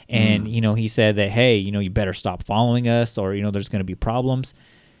 And, you know, he said that, hey, you know, you better stop following us, or, you know, there's going to be problems.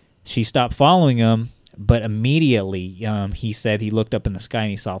 She stopped following him, but immediately he said he looked up in the sky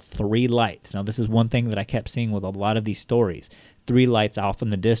and he saw 3 lights. Now, this is one thing that I kept seeing with a lot of these stories. 3 lights off in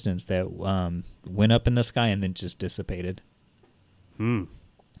the distance that went up in the sky and then just dissipated.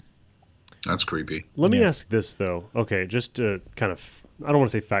 That's creepy. Let me ask this, though. Okay, just to kind of, I don't want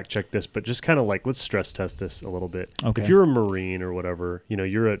to say fact check this, but just kind of like, let's stress test this a little bit. Okay. If you're a Marine or whatever, you know,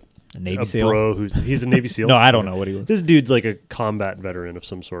 you're a Navy SEAL bro he's a Navy SEAL. No, I don't know what he was. This dude's like a combat veteran of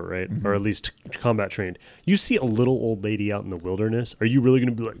some sort, right? Or at least combat trained. You see a little old lady out in the wilderness, are you really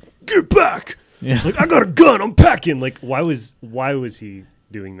going to be like, get back? Yeah. Like, I got a gun, I'm packing. Like, why was he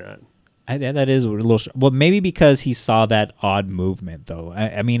doing that? That is a little... Well, maybe because he saw that odd movement, though.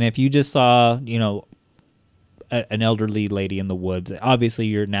 I mean, if you just saw, you know, an elderly lady in the woods, obviously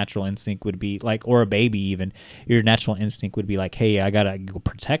your natural instinct would be like, or a baby even, your natural instinct would be like, hey, I gotta go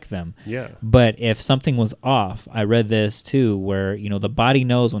protect them. Yeah. But if something was off, I read this too, where, you know, the body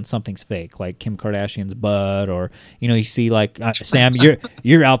knows when something's fake, like Kim Kardashian's butt, or, you know, you see like Sam,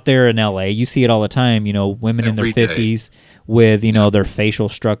 you're out there in LA, you see it all the time, you know, women Every in their 50s day. with, you know, their facial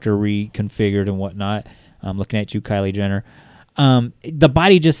structure reconfigured and whatnot. I'm looking at you, Kylie Jenner. The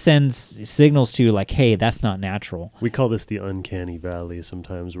body just sends signals to you like, hey, that's not natural. We call this the uncanny valley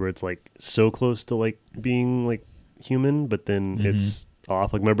sometimes, where it's like so close to like being like human, but then it's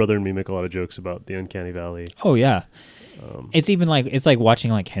off. Like my brother and me make a lot of jokes about the uncanny valley. Oh yeah. It's even like, it's like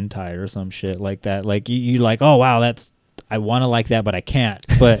watching like hentai or some shit like that. Like you like, oh wow, I want to like that, but I can't.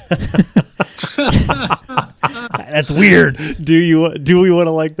 But that's weird. Do we want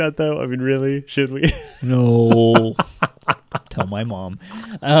to like that though? I mean, really? Should we? No. Tell my mom.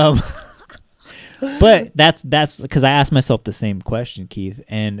 But that's because I asked myself the same question, Keith,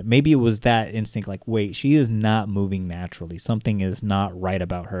 and maybe it was that instinct, like, wait, she is not moving naturally. Something is not right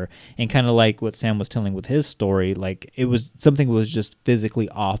about her. And kind of like what Sam was telling with his story, like it was something was just physically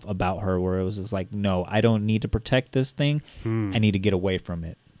off about her, where it was just like, no, I don't need to protect this thing. I need to get away from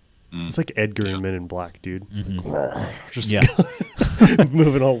it. It's like Edgar in Men in Black, dude. Just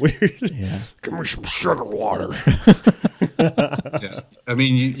moving all weird. Yeah. Give me some sugar water. Yeah. I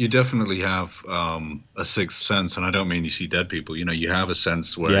mean, you definitely have a sixth sense, and I don't mean you see dead people. You know, you have a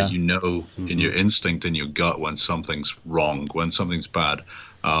sense where you know in your instinct, in your gut, when something's wrong, when something's bad.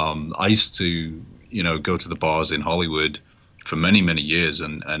 I used to, you know, go to the bars in Hollywood for many, many years,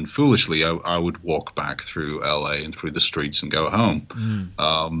 and foolishly, I would walk back through LA and through the streets and go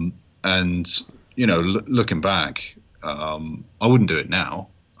home. And, you know, looking back, I wouldn't do it now.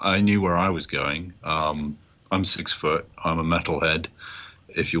 I knew where I was going. I'm 6 foot. I'm a metalhead,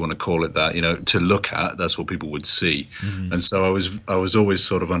 if you want to call it that. You know, to look at, that's what people would see. And so I was always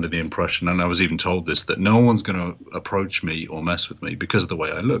sort of under the impression, and I was even told this, that no one's going to approach me or mess with me because of the way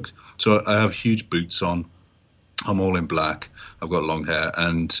I look. So I have huge boots on. I'm all in black. I've got long hair,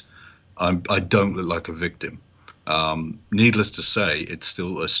 and I don't look like a victim. Needless to say, it's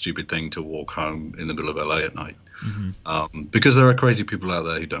still a stupid thing to walk home in the middle of LA at night. Because there are crazy people out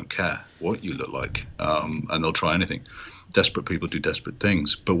there who don't care what you look like, and they'll try anything. Desperate people do desperate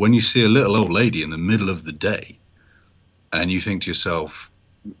things. But when you see a little old lady in the middle of the day and you think to yourself,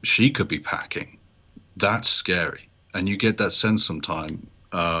 she could be packing, that's scary. And you get that sense sometime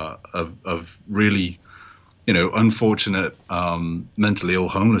of really unfortunate mentally ill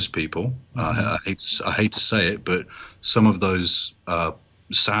homeless people. I hate to say it, but some of those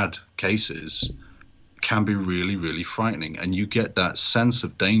sad cases can be really, really frightening. And you get that sense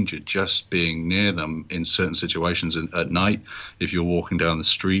of danger just being near them in certain situations at night. If you're walking down the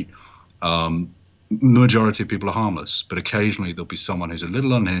street, majority of people are harmless, but occasionally there'll be someone who's a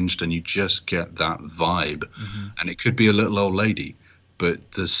little unhinged, and you just get that vibe. And it could be a little old lady,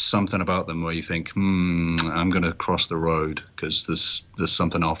 but there's something about them where you think, I'm going to cross the road because there's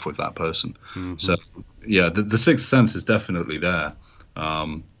something off with that person. So, yeah, the sixth sense is definitely there.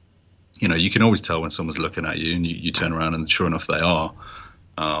 You can always tell when someone's looking at you, and you turn around and sure enough they are.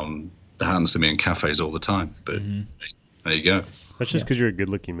 That happens to me in cafes all the time, but there you go. That's just because you're a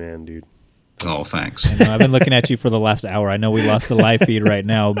good-looking man, dude. Oh, thanks. I know, I've been looking at you for the last hour. I know we lost the live feed right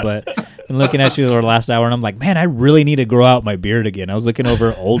now, but I've been looking at you for the last hour, and I'm like, man, I really need to grow out my beard again. I was looking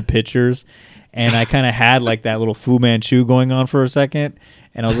over old pictures, and I kind of had like that little Fu Manchu going on for a second,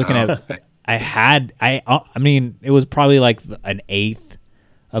 and I was looking at, I mean, it was probably like an eighth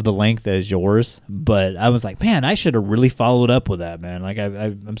of the length as yours, but I was like, man, I should have really followed up with that, man. Like,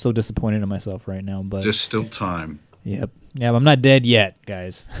 I'm so disappointed in myself right now, but there's still time. Yep. Yeah, I'm not dead yet,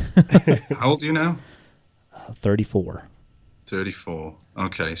 guys. How old are you now? 34. 34.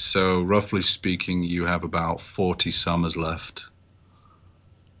 Okay, so roughly speaking, you have about 40 summers left.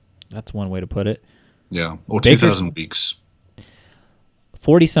 That's one way to put it. Yeah, or 2,000 weeks.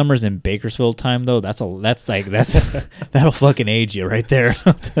 40 summers in Bakersfield time, though, that'll fucking age you right there.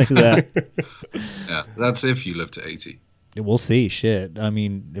 I'll tell you that. Yeah, that's if you live to 80. We'll see. Shit. I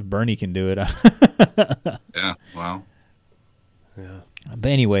mean, if Bernie can do it. Yeah, wow. Yeah.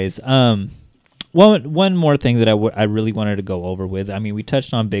 But anyways, one more thing that I really wanted to go over with. I mean, we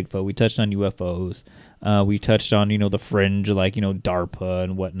touched on Bigfoot. We touched on UFOs. We touched on, the fringe, like, DARPA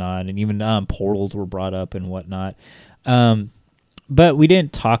and whatnot. And even portals were brought up and whatnot. But we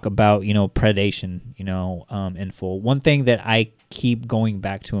didn't talk about, predation, in full. One thing that I keep going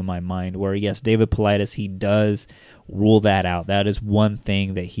back to in my mind where, yes, David Paulides, he does rule that out. That is one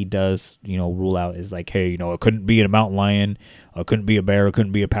thing that he does, rule out is like, hey, it couldn't be a mountain lion, it couldn't be a bear, it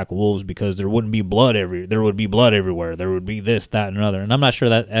couldn't be a pack of wolves because there would be blood everywhere. There would be this, that, and another. And I'm not sure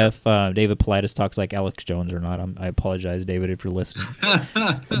that if David Paulides talks like Alex Jones or not. I apologize, David, if you're listening.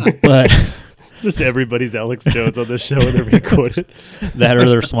 But just everybody's Alex Jones on this show and they're recorded. That or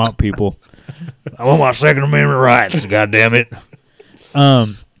they're swamp people. I want my Second Amendment rights, goddammit.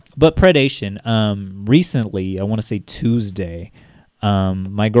 But predation, recently, I want to say Tuesday,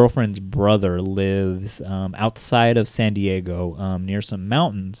 my girlfriend's brother lives outside of San Diego, near some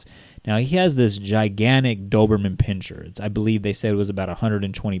mountains. Now, he has this gigantic Doberman Pinscher. I believe they said it was about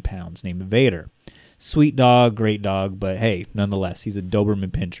 120 pounds, named Vader. Sweet dog, great dog, but hey, nonetheless, he's a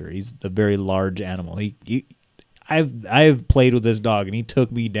Doberman Pinscher. He's a very large animal. I've played with this dog, and he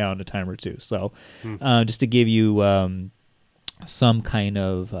took me down a time or two. So, just to give you some kind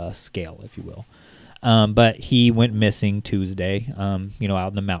of scale, if you will. But he went missing Tuesday, out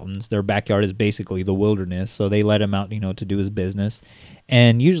in the mountains. Their backyard is basically the wilderness, so they let him out, to do his business.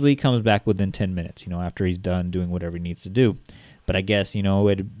 And usually he comes back within 10 minutes, after he's done doing whatever he needs to do. But I guess, it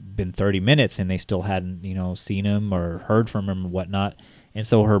had been 30 minutes and they still hadn't, seen him or heard from him or whatnot. And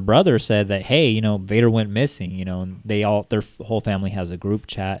so her brother said that, hey, Vader went missing, and their whole family has a group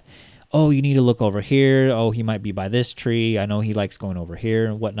chat. Oh, you need to look over here. Oh, he might be by this tree. I know he likes going over here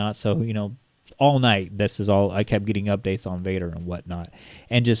and whatnot. So, all night, this is all, I kept getting updates on Vader and whatnot.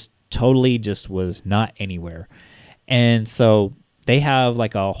 And just totally just was not anywhere. And so they have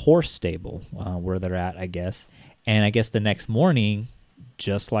like a horse stable where they're at, I guess. And I guess the next morning,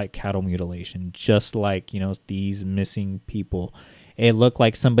 just like cattle mutilation, just like, these missing people, it looked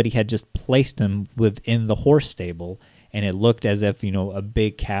like somebody had just placed them within the horse stable. And it looked as if, a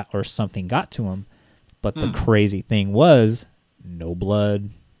big cat or something got to him. But the crazy thing was no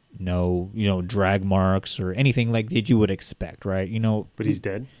blood, no, drag marks or anything like that you would expect, right? But he's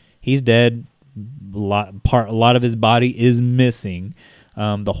dead? He's dead. A lot of his body is missing.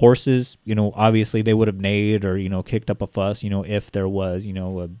 The horses, obviously they would have neighed or, kicked up a fuss, if there was,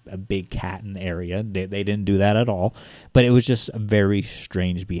 a big cat in the area. They didn't do that at all. But it was just a very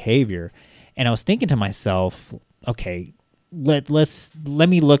strange behavior. And I was thinking to myself, okay, let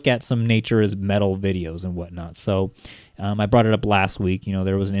me look at some Nature is Metal videos and whatnot. So I brought it up last week.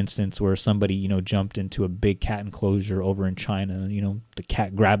 There was an instance where somebody, jumped into a big cat enclosure over in China. The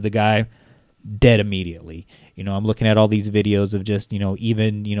cat grabbed the guy, dead immediately. I'm looking at all these videos of just,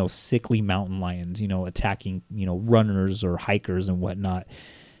 even, sickly mountain lions, attacking, runners or hikers and whatnot.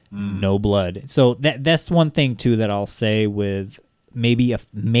 No blood. So that's one thing, too, that I'll say with maybe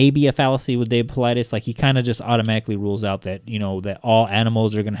a fallacy with Dave Paulides. Like, he kind of just automatically rules out that, you know, that all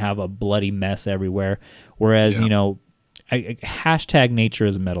animals are going to have a bloody mess everywhere. Whereas, you know, hashtag nature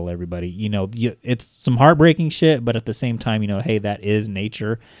is metal, everybody. You know, it's some heartbreaking shit, but at the same time, you know, hey, that is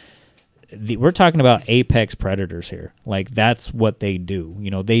nature. We're talking about apex predators here. Like, that's what they do.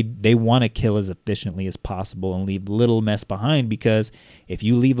 You know, they want to kill as efficiently as possible and leave little mess behind, because if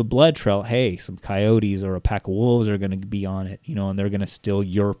you leave a blood trail, hey, some coyotes or a pack of wolves are going to be on it, you know, and they're going to steal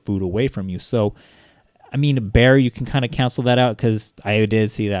your food away from you. So, I mean, a bear, you can kind of cancel that out, because I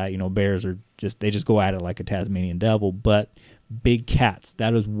did see that, you know, bears are they just go at it like a Tasmanian devil. But big cats,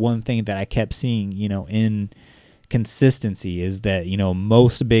 that was one thing that I kept seeing, you know, in consistency, is that, you know,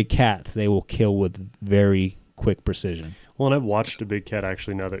 most big cats, they will kill with very quick precision. Well, and I've watched a big cat,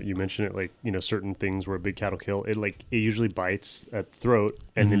 actually, now that you mention it, like, you know, certain things where a big cat will kill, it usually bites at the throat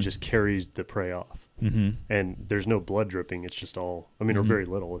and then just carries the prey off. And there's no blood dripping, it's just all, I mean, or very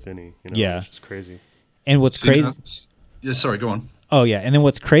little, if any, you know. Yeah. It's just crazy. And what's crazy... Yeah, sorry, go on. Oh, yeah. And then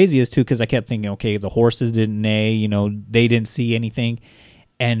what's crazy is, too, because I kept thinking, okay, the horses didn't neigh, you know, they didn't see anything.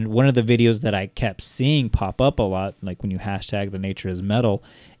 And one of the videos that I kept seeing pop up a lot, like when you hashtag the nature is metal,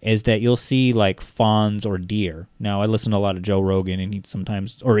 is that you'll see like fawns or deer. Now, I listen to a lot of Joe Rogan, and he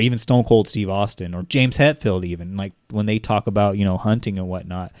sometimes, or even Stone Cold Steve Austin or James Hetfield even, like when they talk about, you know, hunting and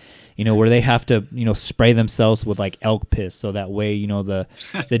whatnot, you know, where they have to, you know, spray themselves with like elk piss, so that way, you know, the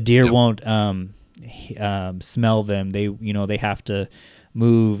deer won't smell them. They, you know, they have to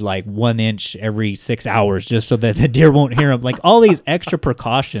move like 1 inch every 6 hours just so that the deer won't hear them. Like, all these extra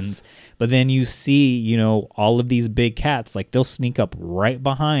precautions. But then you see, you know, all of these big cats, like, they'll sneak up right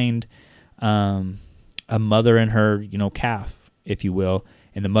behind a mother and her, you know, calf, if you will,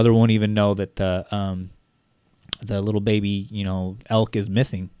 and the mother won't even know that the little baby, you know, elk is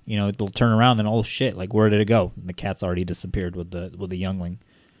missing. You know, they'll turn around and, oh shit, like, where did it go? And the cat's already disappeared with the youngling.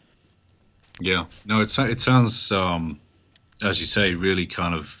 Yeah, no, it sounds as you say, really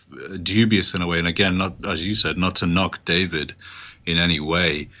kind of dubious in a way. And again, not, as you said, not to knock David in any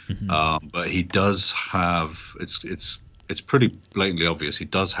way, but he does have, it's pretty blatantly obvious, he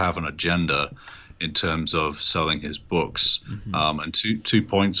does have an agenda in terms of selling his books. And two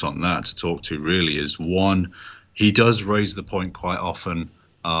points on that to talk to really is, one, he does raise the point quite often,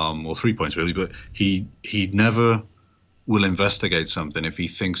 well, 3 points really, but he never will investigate something if he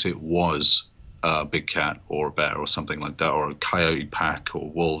thinks it was a big cat or a bear or something like that, or a coyote pack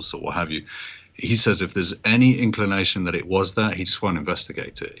or wolves or what have you. He says if there's any inclination that it was that, he just won't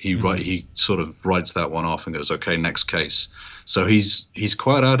investigate it. He sort of writes that one off and goes, okay, next case. So he's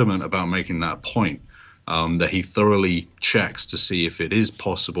quite adamant about making that point, that he thoroughly checks to see if it is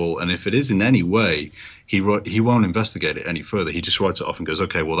possible, and if it is in any way, he won't investigate it any further. He just writes it off and goes,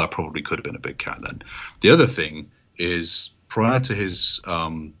 okay, well, that probably could have been a big cat then. The other thing is, prior to his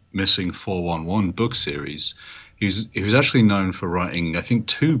Missing 411 book series, he was actually known for writing, I think,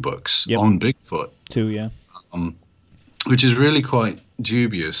 2 books on Bigfoot. 2, yeah. Which is really quite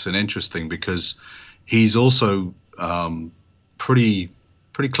dubious and interesting, because he's also pretty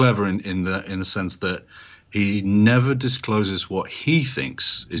clever in the sense that he never discloses what he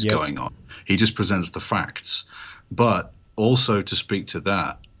thinks is going on. He just presents the facts. But also, to speak to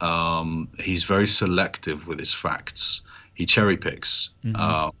that, he's very selective with his facts. He cherry picks,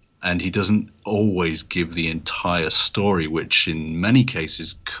 and he doesn't always give the entire story, which in many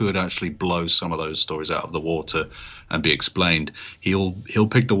cases could actually blow some of those stories out of the water and be explained. He'll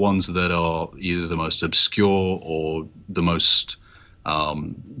pick the ones that are either the most obscure or the most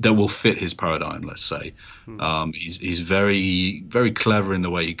that will fit his paradigm, let's say. He's very, very clever in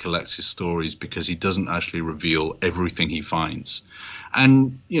the way he collects his stories, because he doesn't actually reveal everything he finds.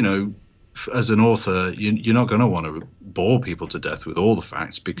 And, you know, as an author, you're not going to want to bore people to death with all the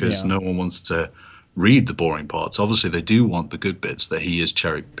facts, because no one wants to read the boring parts. Obviously, they do want the good bits that he is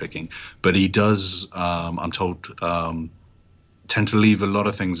cherry picking, but he does, I'm told, tend to leave a lot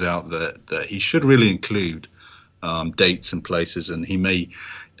of things out that he should really include, dates and places, and he may.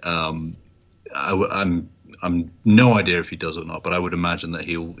 I'm no idea if he does or not, but I would imagine that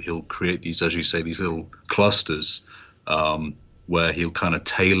he'll create these, as you say, these little clusters. Where he'll kind of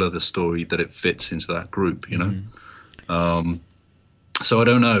tailor the story that it fits into that group, you know? So I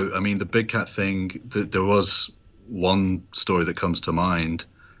don't know. I mean, the big cat thing, there was one story that comes to mind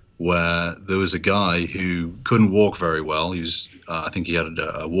where there was a guy who couldn't walk very well. He was, I think he had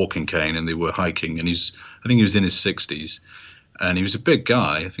a walking cane, and they were hiking, and I think he was in his 60s, and he was a big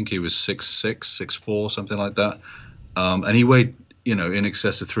guy. I think he was 6'6", 6'4", something like that. And he weighed, you know, in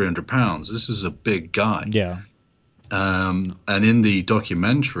excess of 300 pounds. This is a big guy. Yeah. And in the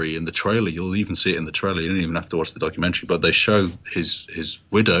documentary, in the trailer, you'll even see it in the trailer. You don't even have to watch the documentary, but they show his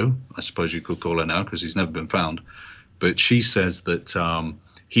widow, I suppose you could call her now because he's never been found. But she says that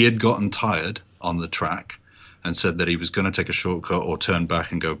he had gotten tired on the track and said that he was going to take a shortcut or turn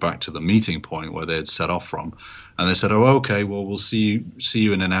back and go back to the meeting point where they had set off from. And they said, oh, okay, well, we'll see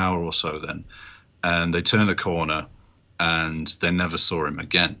you in an hour or so then. And they turned the corner and they never saw him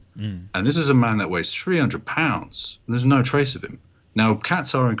again. And this is a man that weighs 300 pounds. And there's no trace of him. Now,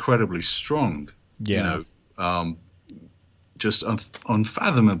 cats are incredibly strong, just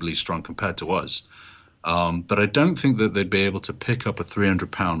unfathomably strong compared to us. But I don't think that they'd be able to pick up a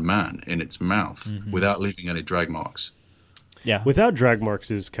 300-pound man in its mouth without leaving any drag marks. Yeah. Without drag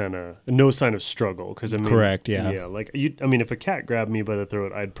marks is kind of no sign of struggle. Cause, I mean, correct, yeah. Yeah, like, if a cat grabbed me by the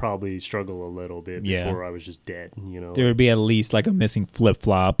throat, I'd probably struggle a little bit before I was just dead, There would be at least like a missing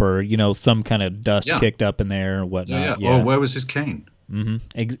flip-flop or, some kind of dust kicked up in there or whatnot. Yeah. Or where was his cane?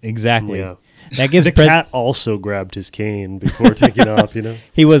 Exactly. Yeah. That gives the cat also grabbed his cane before taking off,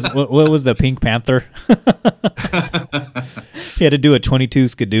 He was, what was the Pink Panther? He had to do a 22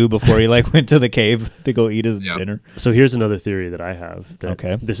 skidoo before he went to the cave to go eat his dinner. So here's another theory that I have.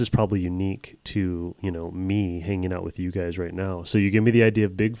 Okay. This is probably unique to, me hanging out with you guys right now. So you give me the idea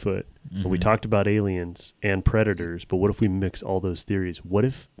of Bigfoot, and we talked about aliens and predators, but what if we mix all those theories? What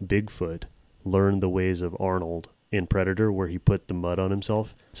if Bigfoot learned the ways of Arnold in Predator, where he put the mud on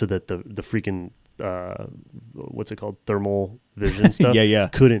himself so that the freaking what's it called, thermal vision stuff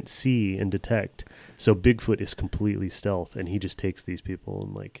couldn't see and detect. So Bigfoot is completely stealth, and he just takes these people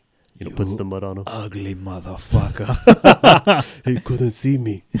and puts the mud on them. Ugly motherfucker. He couldn't see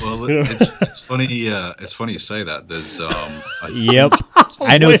me. Well, it's funny. It's funny you say that. There's yep.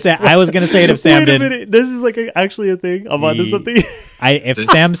 I know. I was gonna say it if Sam didn't. Wait a minute. This is actually a thing. I'm onto something. If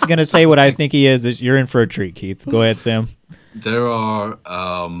Sam's gonna say what I think he is, you're in for a treat, Keith. Go ahead, Sam. There are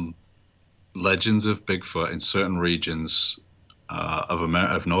legends of Bigfoot in certain regions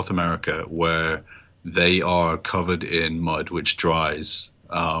of North America where they are covered in mud, which dries,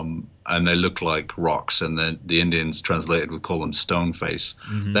 and they look like rocks. And then the Indians translated would call them stone face.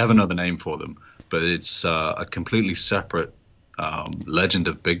 They have another name for them, but it's a completely separate legend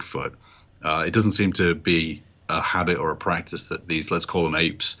of Bigfoot. It doesn't seem to be a habit or a practice that these, let's call them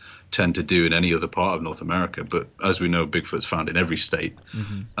apes, tend to do in any other part of North America. But as we know, Bigfoot's found in every state.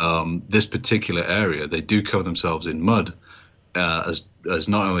 This particular area, they do cover themselves in mud as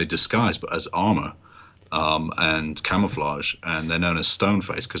not only disguise, but as armor and camouflage. And they're known as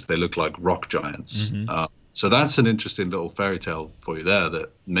stoneface because they look like rock giants. So that's an interesting little fairy tale for you there,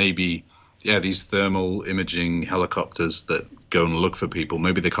 that maybe, these thermal imaging helicopters that go and look for people,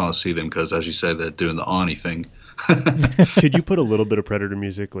 maybe they can't see them because, as you say, they're doing the Arnie thing. Could you put a little bit of Predator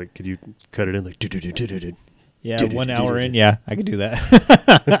music? Could you cut it in do-do-do-do-do-do? Yeah, 1 hour in. Yeah, I could do that.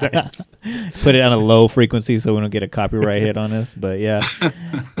 Nice. Put it on a low frequency so we don't get a copyright hit on us. But yeah,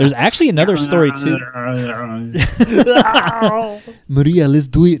 there's actually another story too. Maria, let's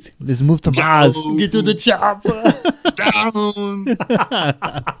do it. Let's move to Mars. Get to the chopper.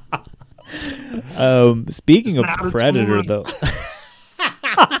 Speaking of Predator, though,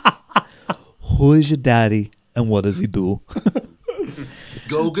 who is your daddy and what does he do?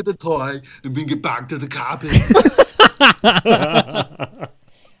 Go get the toy and bring it back to the carpet.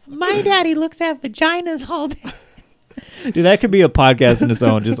 My daddy looks at vaginas all day. Dude, that could be a podcast in its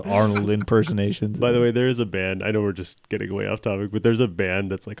own, just Arnold impersonations. By the way, there is a band. I know we're just getting way off topic, but there's a band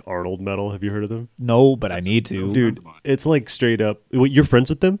that's like Arnold metal. Have you heard of them? No, but I need to. Dude, it's straight up. You're friends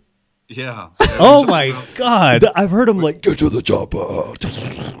with them? Yeah. Oh my God. I've heard them get to the chopper.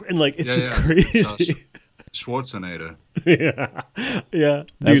 And it's just crazy. Schwarzenegger. Yeah.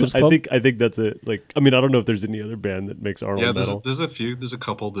 Dude, I think that's it. I don't know if there's any other band that makes Arnold metal. There's a few. There's a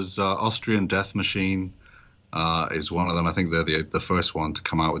couple. There's Austrian Death Machine is one of them. I think they're the first one to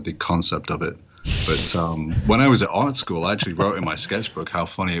come out with the concept of it. But when I was at art school, I actually wrote in my sketchbook how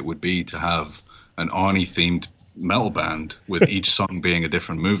funny it would be to have an Arnie-themed metal band with each song being a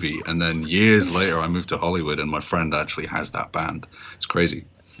different movie. And then years later, I moved to Hollywood, and my friend actually has that band. It's crazy.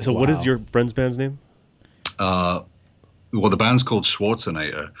 So what is your friend's band's name? Well, the band's called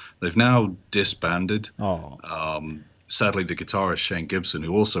Schwarzenegger. They've now disbanded. Sadly, the guitarist Shane Gibson,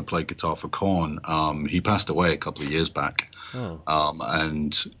 who also played guitar for Korn, he passed away a couple of years back.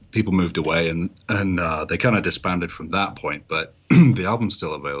 And people moved away, and they kind of disbanded from that point. But the album's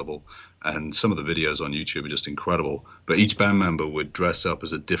still available, and some of the videos on YouTube are just incredible. But each band member would dress up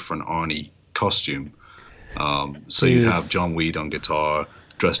as a different Arnie costume. So you'd have John Weed on guitar,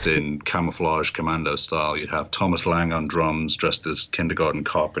 dressed in camouflage commando style. You'd have Thomas Lang on drums, dressed as kindergarten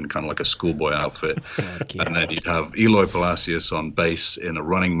cop in kind of like a schoolboy outfit. And then you'd have Eloy Palacios on bass in a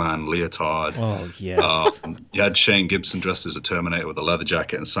Running Man leotard. Oh, yes. You had Shane Gibson dressed as a Terminator with a leather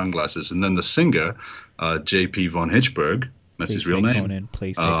jacket and sunglasses. And then the singer, J.P. von Hitchberg, that's his real name.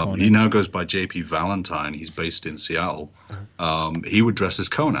 He now goes by J.P. Valentine. He's based in Seattle. He would dress as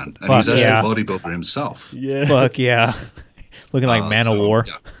Conan. And he's actually a bodybuilder himself. Yeah. Fuck yeah. Looking like Man of War.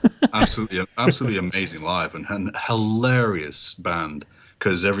 Yeah, absolutely amazing live and hilarious band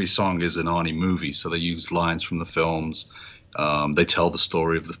because every song is an Arnie movie. So they use lines from the films. They tell the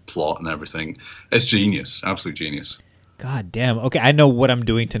story of the plot and everything. It's genius. Absolute genius. God damn. Okay, I know what I'm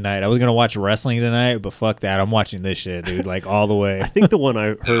doing tonight. I was going to watch wrestling tonight, but fuck that. I'm watching this shit, dude, like all the way. I think the one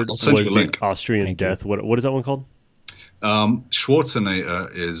I heard was the Austrian Death. What is that one called?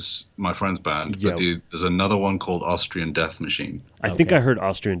 Schwarzenegger is my friend's band, but there's another one called Austrian Death Machine. I think I heard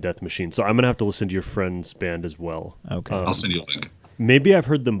Austrian Death Machine, so I'm going to have to listen to your friend's band as well. Okay. I'll send you a link. Maybe I've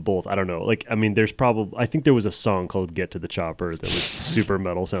heard them both. I don't know. Like, I mean, there's probably, I think there was a song called Get to the Chopper that was super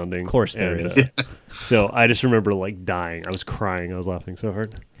metal sounding. Of course there is. So I just remember like dying. I was crying. I was laughing so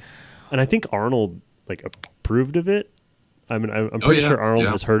hard. And I think Arnold like approved of it. I mean, I'm pretty sure Arnold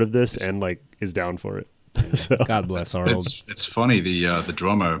has heard of this and like is down for it. So God bless Arnold. It's funny. The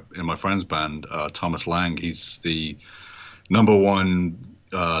drummer in my friend's band, Thomas Lang, he's the #1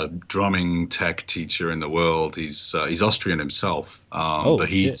 drumming tech teacher in the world. He's Austrian himself, but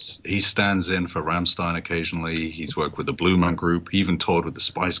he stands in for Rammstein occasionally. He's worked with the Blue Man Group. He even toured with the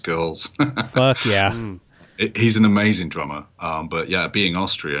Spice Girls. Fuck yeah. He's an amazing drummer, but yeah, being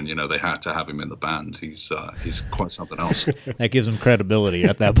Austrian, you know, they had to have him in the band. He's quite something else. That gives him credibility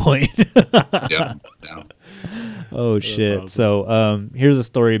at that point. yeah. Oh shit! Awesome. So here's a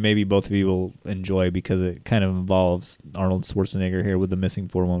story maybe both of you will enjoy because it kind of involves Arnold Schwarzenegger here with the missing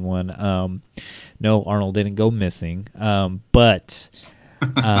 411. No, Arnold didn't go missing, but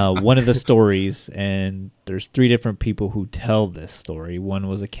one of the stories, and there's 3 different people who tell this story. One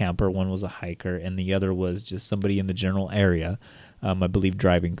was a camper, one was a hiker, and the other was just somebody in the general area, I believe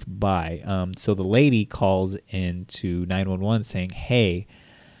driving by. So the lady calls into 911 saying, hey,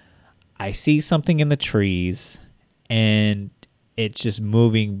 I see something in the trees, and it's just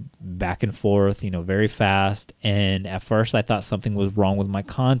moving back and forth, you know, very fast. And at first I thought something was wrong with my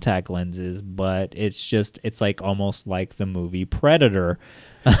contact lenses, but it's like almost like the movie Predator,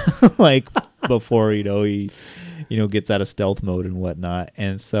 like before, you know, he, you know, gets out of stealth mode and whatnot.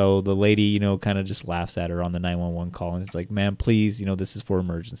 And so the lady, you know, kind of just laughs at her on the 911 call. And it's like, ma'am, please, you know, this is for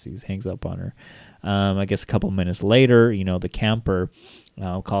emergencies. Hangs up on her. I guess a couple minutes later, you know, the camper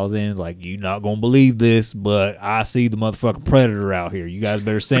calls in like, you're not gonna believe this, but I see the motherfucking Predator out here. You guys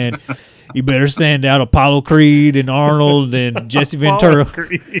better send out Apollo Creed and Arnold and Jesse Ventura.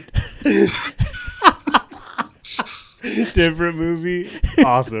 Different movie.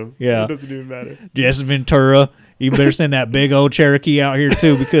 Awesome. Yeah. It doesn't even matter. Jesse Ventura. You better send that big old Cherokee out here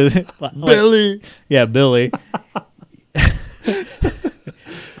too, because Billy. Yeah, Billy.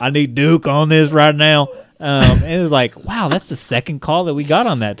 I need Duke on this right now. And it was like, wow, that's the second call that we got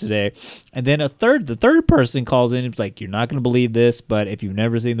on that today. And then the third person calls in. It's like, you're not going to believe this, but if you've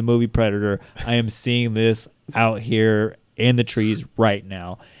never seen the movie Predator, I am seeing this out here in the trees right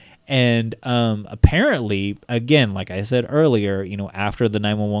now. And apparently, again, like I said earlier, you know, after the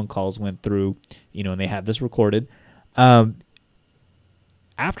 911 calls went through, you know, and they have this recorded, after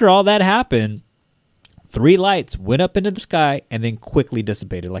all that happened, 3 lights went up into the sky and then quickly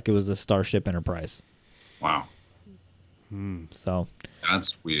dissipated like it was the Starship Enterprise. Wow. So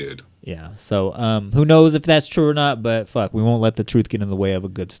that's weird. Yeah. So who knows if that's true or not, but fuck, we won't let the truth get in the way of a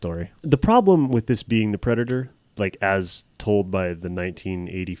good story. The problem with this being the Predator, like as told by the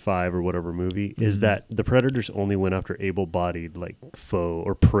 1985 or whatever movie, is that the Predators only went after able-bodied like foe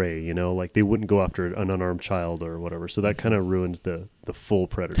or prey, you know, like they wouldn't go after an unarmed child or whatever. So that kind of ruins the full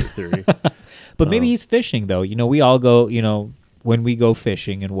Predator theory. But maybe he's fishing though. You know, we all go, you know, when we go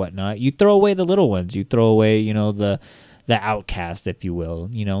fishing and whatnot, you throw away the little ones. You throw away, you know, the outcast, if you will.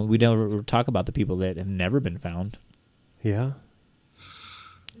 You know, we never talk about the people that have never been found. Yeah.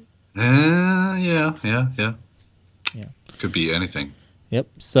 Yeah. Could be anything. Yep.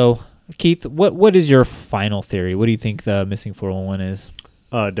 So, Keith, what is your final theory? What do you think the missing 411 is?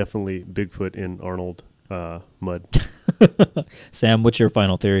 Definitely Bigfoot in Arnold mud. Sam, what's your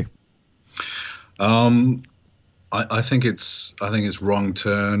final theory? I think it's Wrong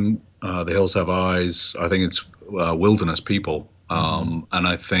Turn. The Hills Have Eyes. I think it's wilderness people. And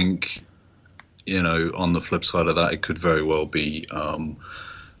I think, you know, on the flip side of that, it could very well be an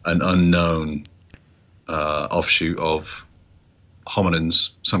unknown offshoot of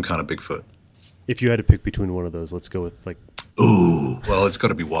hominins, some kind of Bigfoot. If you had to pick between one of those, let's go with like. Ooh, well, it's got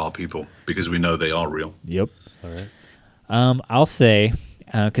to be wild people because we know they are real. Yep. All right. I'll say,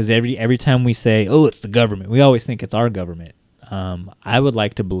 because every time we say, "Oh, it's the government," we always think it's our government. I would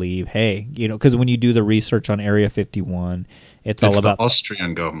like to believe, hey, because when you do the research on Area 51, it's all about the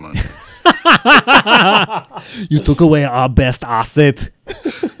Austrian government. You took away our best asset.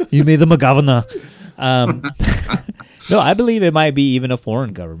 You made them a governor. No, I believe it might be even a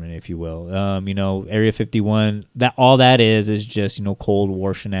foreign government, if you will. Area 51, all that is just, Cold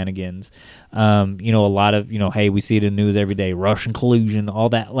War shenanigans. A lot of, hey, we see it in the news every day, Russian collusion, all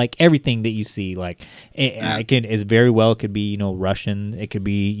that, like everything that you see, like it very well could be, Russian, it could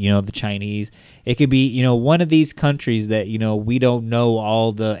be, the Chinese, it could be, one of these countries that, we don't know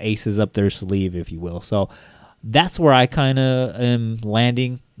all the aces up their sleeve, if you will. So that's where I kind of am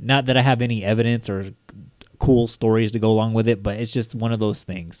landing. Not that I have any evidence or cool stories to go along with it, but it's just one of those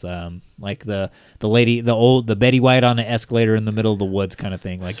things, like the Betty White on the escalator in the middle of the woods kind of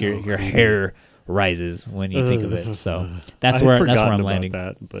thing, like so your hair rises when you think of it. So that's where I'm landing.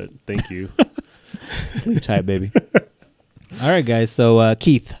 That, but thank you. Sleep tight, baby. All right, guys. So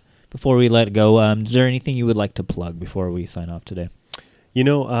Keith, before we let go, is there anything you would like to plug before we sign off today? I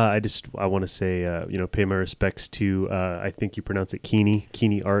want to say, pay my respects to, I think you pronounce it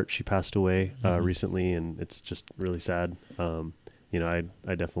Keene Art. She passed away recently, and it's just really sad. I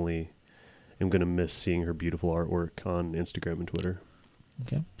definitely am going to miss seeing her beautiful artwork on Instagram and Twitter.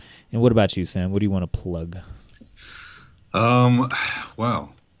 Okay. And what about you, Sam? What do you want to plug?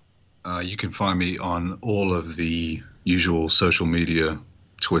 Well, you can find me on all of the usual social media,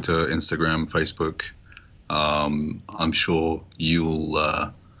 Twitter, Instagram, Facebook. I'm sure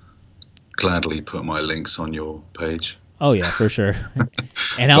you'll gladly put my links on your page. Oh yeah, for sure.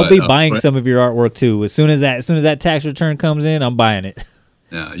 And I'll be buying some of your artwork too. As soon as that tax return comes in, I'm buying it.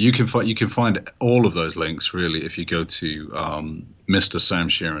 Yeah, you can find all of those links really if you go to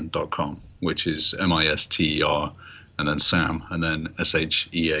MrSamSheeran.com, which is MISTER and then Sam and then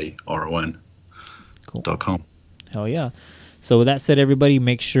SHEARON.com. Hell yeah. So with that said, everybody,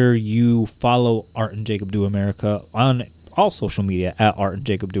 make sure you follow Art and Jacob Do America on all social media at Art and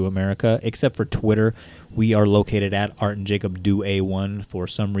Jacob Do America, except for Twitter. We are located at Art and Jacob Do A1. For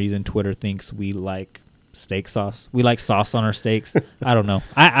some reason, Twitter thinks we like steak sauce. We like sauce on our steaks. I don't know.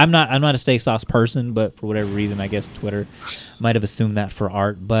 I'm not a steak sauce person, but for whatever reason, I guess Twitter might have assumed that for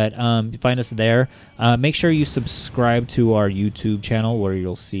Art. But find us there. Make sure you subscribe to our YouTube channel where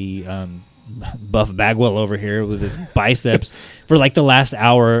you'll see Buff Bagwell over here with his biceps for like the last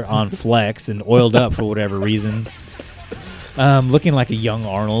hour on flex and oiled up for whatever reason, looking like a young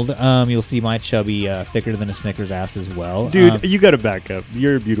Arnold. You'll see my chubby thicker than a Snickers ass as well. Dude, you gotta back up.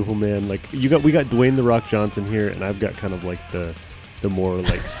 You're a beautiful man. Like we got Dwayne The Rock Johnson here, and I've got kind of like the more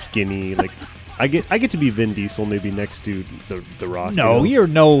like skinny, like I get to be Vin Diesel maybe next to the Rock. No, you're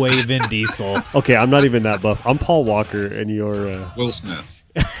no way Vin Diesel. Okay, I'm not even that buff. I'm Paul Walker, and you're Will Smith.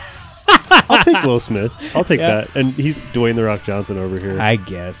 I'll take Will Smith. I'll take that. And he's Dwayne The Rock Johnson over here. I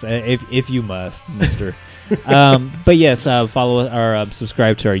guess. If you must, mister. But yes, follow or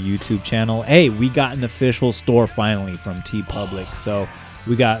subscribe to our YouTube channel. Hey, we got an official store finally from TeePublic. So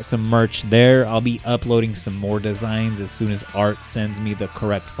we got some merch there. I'll be uploading some more designs as soon as Art sends me the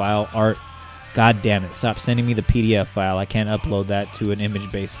correct file. Art, god damn it, stop sending me the PDF file. I can't upload that to an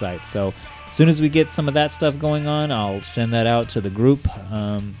image-based site. So as soon as we get some of that stuff going on, I'll send that out to the group.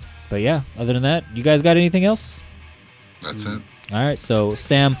 But yeah, other than that, you guys got anything else? That's it. All right, so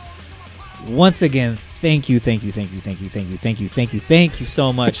Sam, once again, thank you so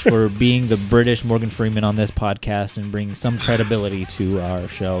much for being the British Morgan Freeman on this podcast and bringing some credibility to our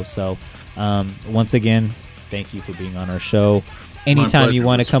show. So once again, thank you for being on our show. Anytime you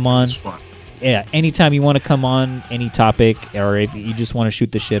want to come on, anytime you want to come on, any topic, or if you just want to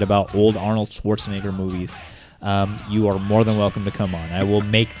shoot the shit about old Arnold Schwarzenegger movies, you are more than welcome to come on. I will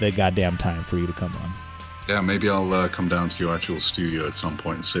make the goddamn time for you to come on. Yeah, maybe I'll come down to your actual studio at some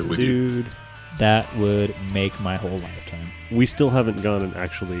point and sit with you. Dude, that would make my whole lifetime. We still haven't gone and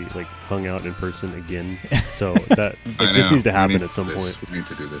actually like hung out in person again, so that this needs to happen at some point. We need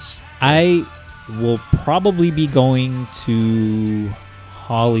to do this. I will probably be going to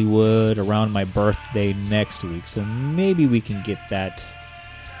Hollywood around my birthday next week, so maybe we can get that.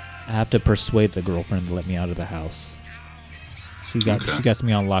 I have to persuade the girlfriend to let me out of the house. She got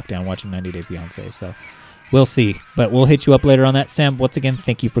me on lockdown watching 90 Day Fiance, so we'll see. But we'll hit you up later on that. Sam, once again,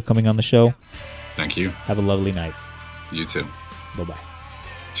 thank you for coming on the show. Thank you. Have a lovely night. You too. Bye-bye.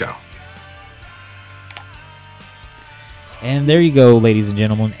 Ciao. And there you go, ladies and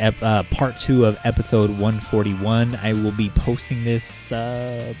gentlemen. Part 2 of episode 141. I will be posting this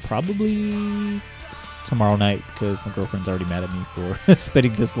probably tomorrow night because my girlfriend's already mad at me for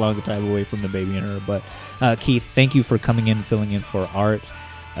spending this long a time away from the baby and her. But Keith, thank you for coming in and filling in for Art.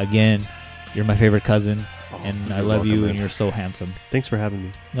 Again, you're my favorite cousin, and I love you, and you're so handsome. Thanks for having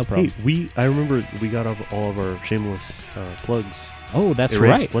me. No problem. Hey, I remember we got all of our shameless plugs. Oh, that's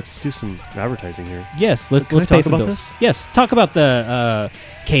erased. right. Let's do some advertising here. Yes, let's pay some bills. Yes, talk about the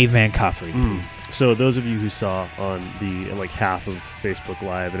Caveman Coffee, please. So those of you who saw on the half of Facebook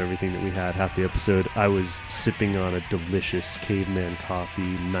Live and everything that we had, half the episode, I was sipping on a delicious Caveman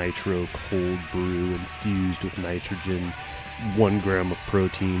Coffee Nitro cold brew infused with nitrogen, 1 gram of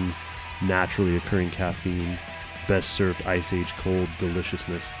protein, naturally occurring caffeine, best served ice age cold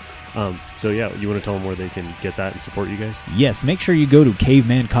deliciousness. So yeah, you want to tell them where they can get that and support you guys? Yes, make sure you go to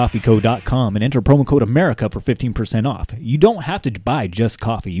cavemancoffeeco.com and enter promo code America for 15% off. You don't have to buy just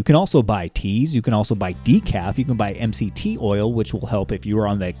coffee. You can also buy teas. You can also buy decaf. You can buy MCT oil, which will help if you are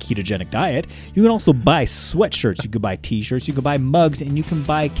on the ketogenic diet. You can also buy sweatshirts. You can buy t-shirts. You can buy mugs, and you can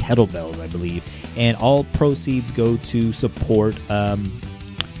buy kettlebells, I believe. And all proceeds go to support...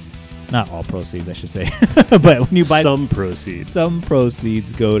 not all proceeds, I should say. But when you buy some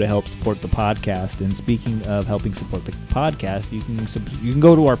proceeds go to help support the podcast. And speaking of helping support the podcast, you can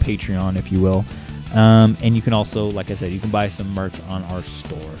go to our Patreon, if you will, and you can also, like I said, you can buy some merch on our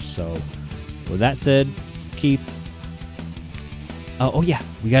store. So with that said, Keith. Oh yeah,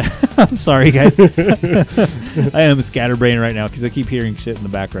 we got. I'm sorry, guys. I am scatterbrained right now because I keep hearing shit in the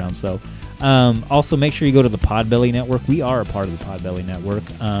background. So. Also, make sure you go to the Podbelly Network. We are a part of the Podbelly Network.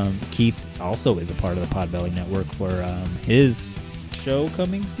 Keith also is a part of the Podbelly Network for his show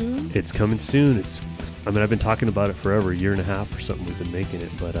coming soon. It's coming soon. I've been talking about it forever, 1.5 years or something. We've been making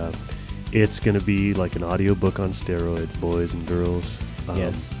it, but it's going to be like an audiobook on steroids, boys and girls.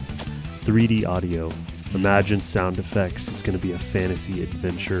 Yes. 3D audio. Imagine sound effects. It's going to be a fantasy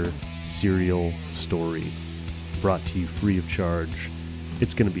adventure serial story brought to you free of charge.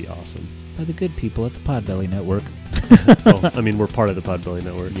 It's going to be awesome. By the good people at the Podbelly Network. We're part of the Podbelly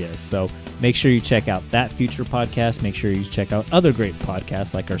Network. Yes, so make sure you check out that future podcast. Make sure you check out other great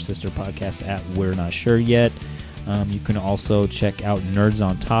podcasts like our sister podcast at We're Not Sure Yet. You can also check out Nerds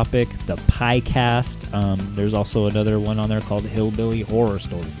on Topic, the Piecast. There's also another one on there called Hillbilly Horror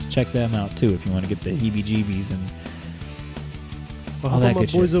Stories. Check them out too if you want to get the heebie-jeebies and all that good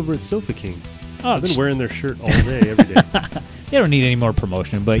shit. Boys over at Sofa King. I've been wearing their shirt all day, every day. They don't need any more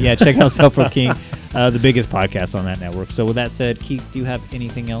promotion, but yeah, check out Sofa King, the biggest podcast on that network. So with that said, Keith, do you have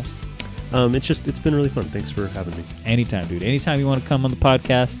anything else? It's been really fun. Thanks for having me. Anytime, dude. Anytime you want to come on the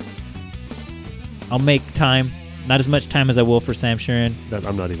podcast, I'll make time. Not as much time as I will for Sam Sheeran.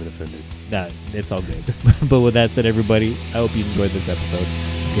 I'm not even offended. It's all good. But with that said, everybody, I hope you enjoyed this episode.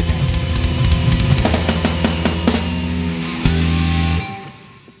 Good night.